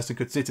other person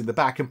could sit in the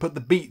back and put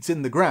the beets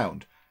in the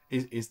ground.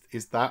 Is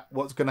that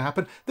what's going to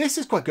happen? This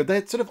is quite good.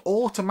 They're sort of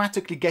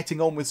automatically getting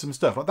on with some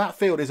stuff. Like that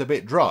field is a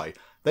bit dry.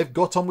 They've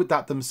got on with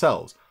that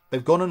themselves.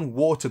 They've gone and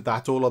watered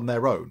that all on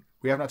their own.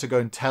 We haven't had to go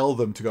and tell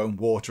them to go and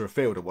water a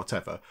field or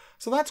whatever.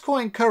 So that's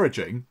quite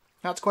encouraging.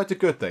 That's quite a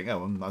good thing.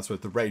 Oh, and I suppose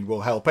the rain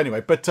will help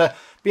anyway. But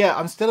yeah,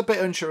 I'm still a bit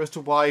unsure as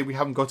to why we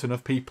haven't got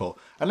enough people.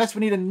 Unless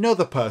we need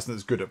another person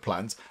that's good at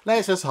plants,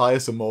 let's just hire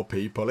some more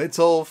people. It's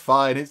all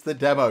fine. It's the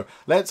demo.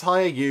 Let's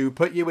hire you,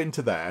 put you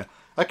into there.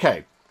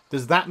 Okay.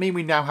 Does that mean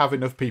we now have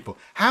enough people?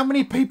 How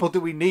many people do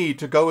we need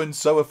to go and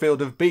sow a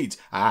field of beets?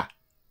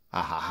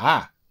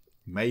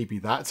 Maybe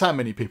that's how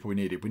many people we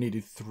needed. We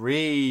needed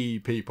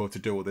 3 people to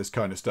do all this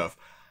kind of stuff.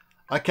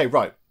 Okay,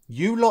 right.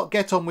 You lot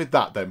get on with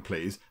that then,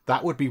 please.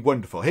 That would be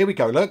wonderful. Here we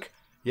go, look.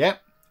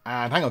 Yep.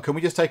 And hang on, can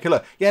we just take a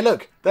look? Yeah,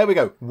 look. There we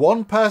go.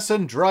 1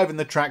 person driving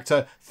the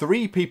tractor,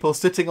 3 people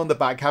sitting on the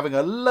back having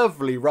a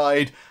lovely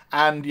ride,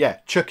 and yeah,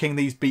 chucking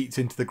these beets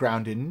into the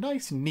ground in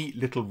nice, neat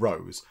little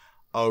rows.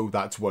 Oh,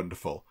 that's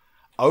wonderful.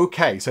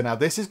 Okay, so now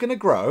this is going to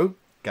grow.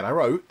 Get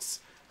our oats.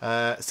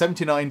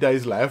 79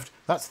 days left.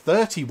 That's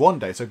 31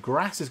 days. So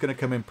grass is going to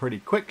come in pretty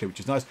quickly, which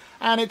is nice.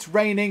 And it's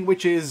raining,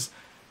 which is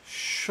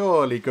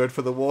surely good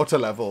for the water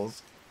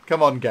levels.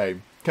 Come on,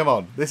 game. Come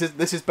on. This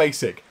is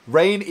basic.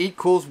 Rain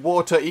equals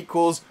water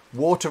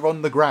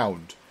on the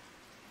ground.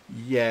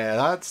 Yeah,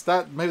 that's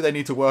that. Maybe they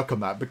need to work on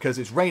that because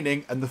it's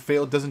raining and the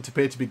field doesn't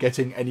appear to be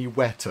getting any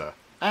wetter.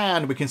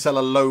 And we can sell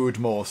a load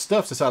more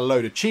stuff. So sell a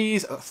load of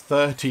cheese.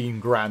 13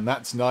 grand.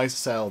 That's nice.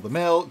 Sell the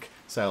milk.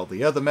 Sell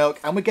the other milk.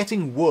 And we're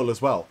getting wool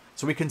as well.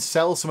 So we can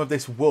sell some of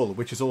this wool,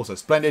 which is also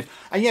splendid.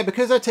 And yeah,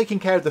 because they're taking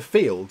care of the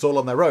fields all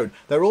on their own,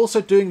 they're also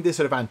doing this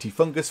sort of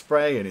anti-fungus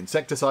spray and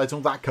insecticides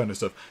and all that kind of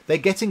stuff. They're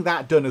getting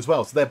that done as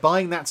well. So they're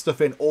buying that stuff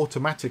in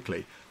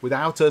automatically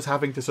without us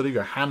having to sort of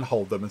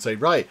handhold them and say,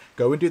 right,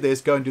 go and do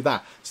this, go and do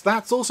that. So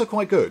that's also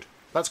quite good.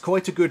 That's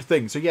quite a good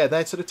thing. So yeah,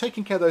 they're sort of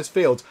taking care of those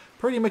fields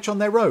pretty much on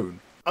their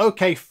own.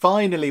 Okay,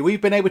 finally, we've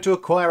been able to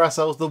acquire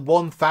ourselves the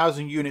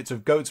 1,000 units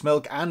of goat's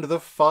milk and the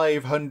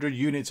 500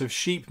 units of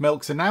sheep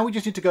milk. So now we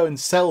just need to go and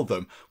sell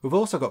them. We've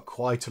also got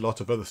quite a lot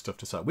of other stuff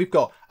to sell. We've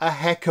got a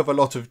heck of a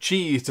lot of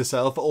cheese to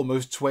sell for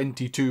almost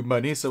 22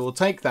 money. So we'll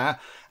take that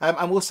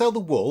and we'll sell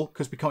the wool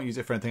because we can't use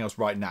it for anything else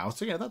right now.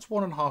 So yeah, that's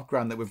 1.5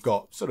 grand that we've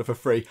got sort of for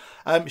free.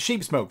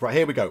 Sheep's milk, right,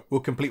 here we go.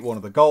 We'll complete one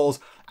of the goals.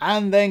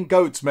 And then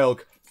goat's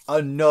milk.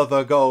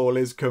 Another goal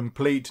is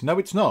complete. No,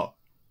 it's not.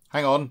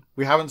 Hang on,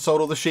 we haven't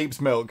sold all the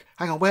sheep's milk.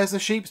 Hang on, where's the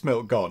sheep's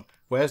milk gone?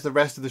 Where's the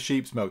rest of the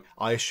sheep's milk?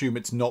 I assume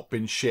it's not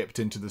been shipped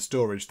into the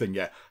storage thing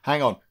yet.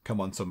 Hang on, come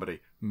on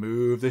somebody.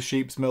 Move the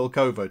sheep's milk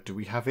over. Do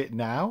we have it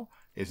now?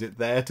 Is it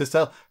there to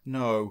sell?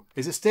 No.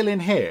 Is it still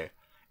in here?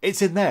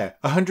 It's in there.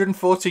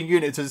 114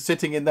 units are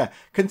sitting in there.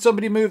 Can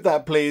somebody move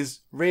that,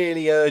 please?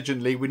 Really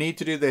urgently. We need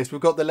to do this. We've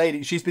got the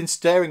lady. She's been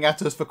staring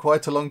at us for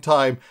quite a long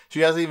time. She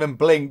hasn't even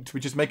blinked,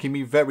 which is making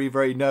me very,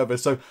 very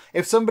nervous. So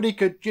if somebody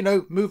could,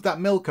 move that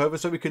milk over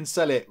so we can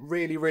sell it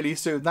really, really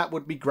soon, that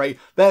would be great.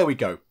 There we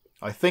go.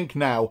 I think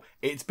now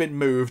it's been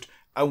moved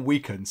and we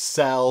can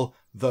sell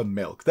the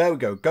milk. There we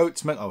go.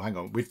 Goat's milk. Oh, hang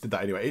on. We did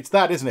that anyway. It's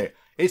that, isn't it?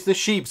 It's the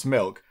sheep's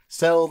milk.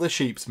 Sell the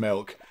sheep's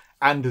milk.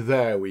 And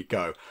there we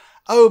go.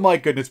 Oh my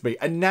goodness me,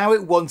 and now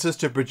it wants us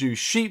to produce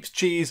sheep's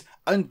cheese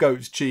and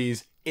goat's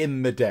cheese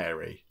in the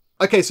dairy.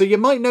 Okay, so you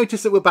might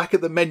notice that we're back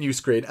at the menu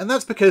screen, and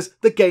that's because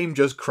the game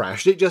just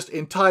crashed. It just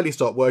entirely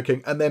stopped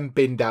working and then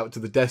binned out to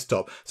the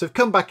desktop. So I've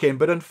come back in,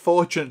 but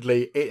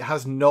unfortunately it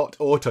has not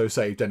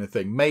auto-saved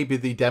anything. Maybe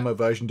the demo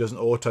version doesn't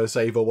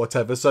auto-save or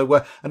whatever,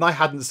 so and I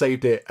hadn't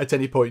saved it at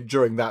any point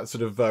during that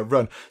sort of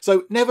run.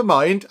 So never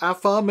mind, our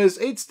farmers,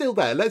 it's still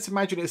there. Let's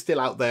imagine it's still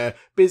out there,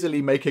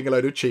 busily making a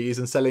load of cheese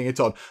and selling it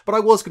on. But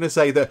I was going to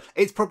say that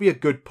it's probably a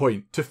good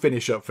point to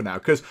finish up for now,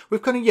 because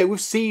we've kind of,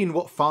 we've seen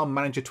what Farm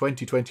Manager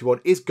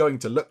 2021 is going going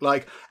to look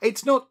like.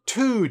 It's not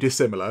too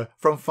dissimilar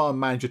from Farm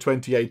Manager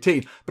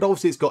 2018, but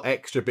obviously it's got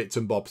extra bits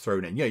and bobs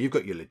thrown in. You know, you've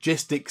got your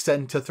logistics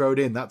centre thrown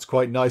in, that's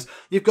quite nice.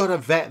 You've got a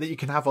vet that you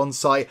can have on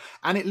site,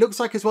 and it looks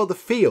like as well the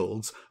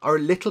fields are a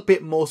little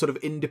bit more sort of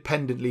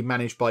independently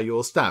managed by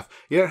your staff.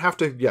 You don't have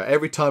to,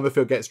 every time a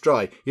field gets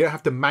dry, you don't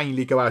have to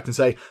manually go out and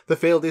say, the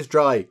field is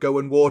dry, go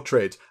and water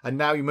it, and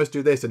now you must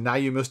do this, and now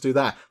you must do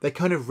that. They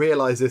kind of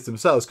realise this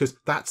themselves because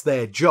that's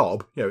their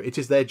job. You know, it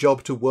is their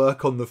job to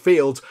work on the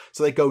fields,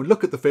 so they go and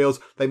look at the fields,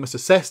 they must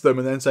assess them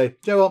and then say,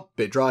 you know what,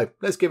 bit dry,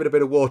 let's give it a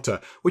bit of water,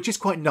 which is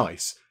quite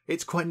nice.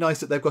 It's quite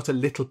nice that they've got a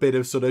little bit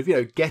of sort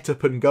of, get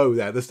up and go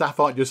there. The staff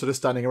aren't just sort of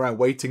standing around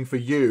waiting for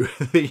you,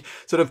 the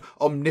sort of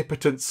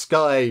omnipotent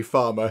sky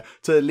farmer,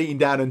 to lean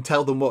down and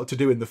tell them what to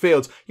do in the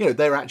fields.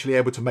 They're actually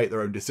able to make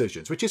their own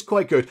decisions, which is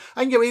quite good.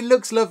 And, it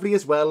looks lovely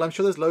as well. I'm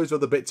sure there's loads of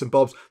other bits and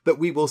bobs that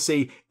we will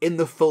see in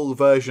the full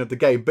version of the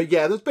game. But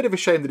yeah, there's a bit of a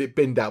shame that it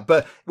binned out,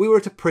 but we were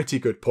at a pretty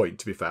good point,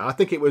 to be fair. I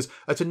think it was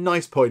at a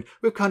nice point.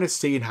 We've kind of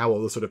seen how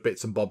all the sort of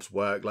bits and bobs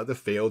work, like the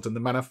fields and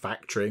the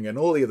manufacturing and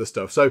all the other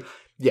stuff. So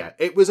yeah,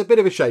 it was a bit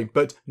of a shame,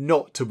 but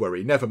not to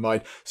worry, never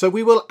mind. So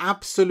we will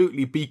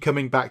absolutely be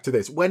coming back to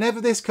this. Whenever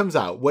this comes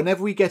out,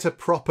 whenever we get a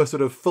proper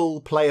sort of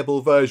full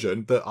playable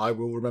version that I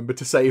will remember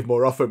to save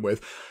more often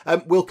with,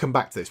 we'll come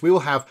back to this. We will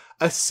have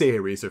a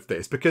series of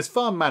this because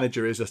Farm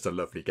Manager is just a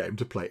lovely game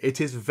to play.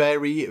 It is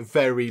very,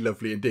 very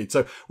lovely indeed.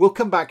 So we'll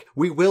come back.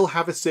 We will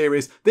have a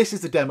series. This is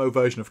the demo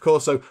version, of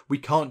course, so we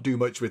can't do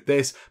much with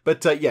this.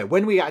 But yeah,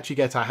 when we actually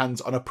get our hands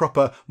on a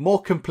proper,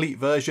 more complete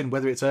version,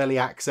 whether it's early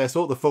access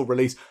or the full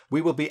release, we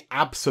will be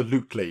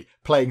absolutely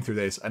playing through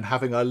this and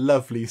having a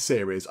lovely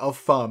series of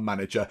Farm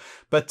Manager.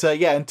 But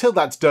yeah, until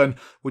that's done,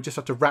 we'll just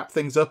have to wrap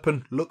things up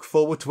and look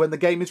forward to when the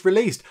game is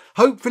released.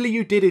 Hopefully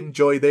you did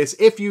enjoy this.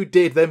 If you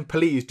did, then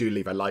please do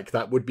leave a like.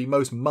 That would be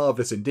most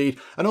marvellous indeed.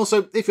 And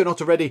also, if you're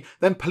not already,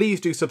 then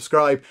please do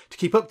subscribe to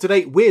keep up to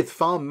date with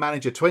Farm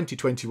Manager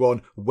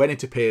 2021 when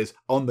it appears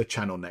on the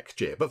channel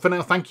next year. But for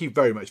now, thank you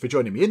very much for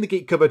joining me in the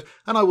Geek Cupboard,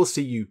 and I will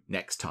see you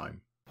next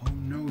time. Oh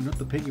no, not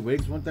the piggy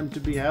wigs. Want them to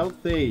be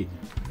healthy.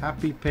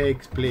 Happy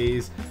pigs,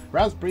 please.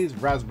 Raspberries,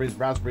 raspberries,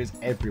 raspberries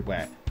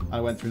everywhere.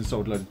 I went through and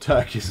sold a load of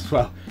turkeys as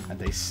well, and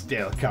they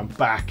still come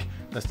back.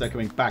 They're still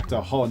coming back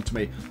to haunt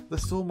me. The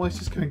soil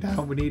moisture's coming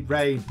down. We need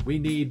rain. We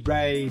need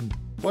rain.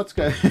 What's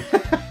going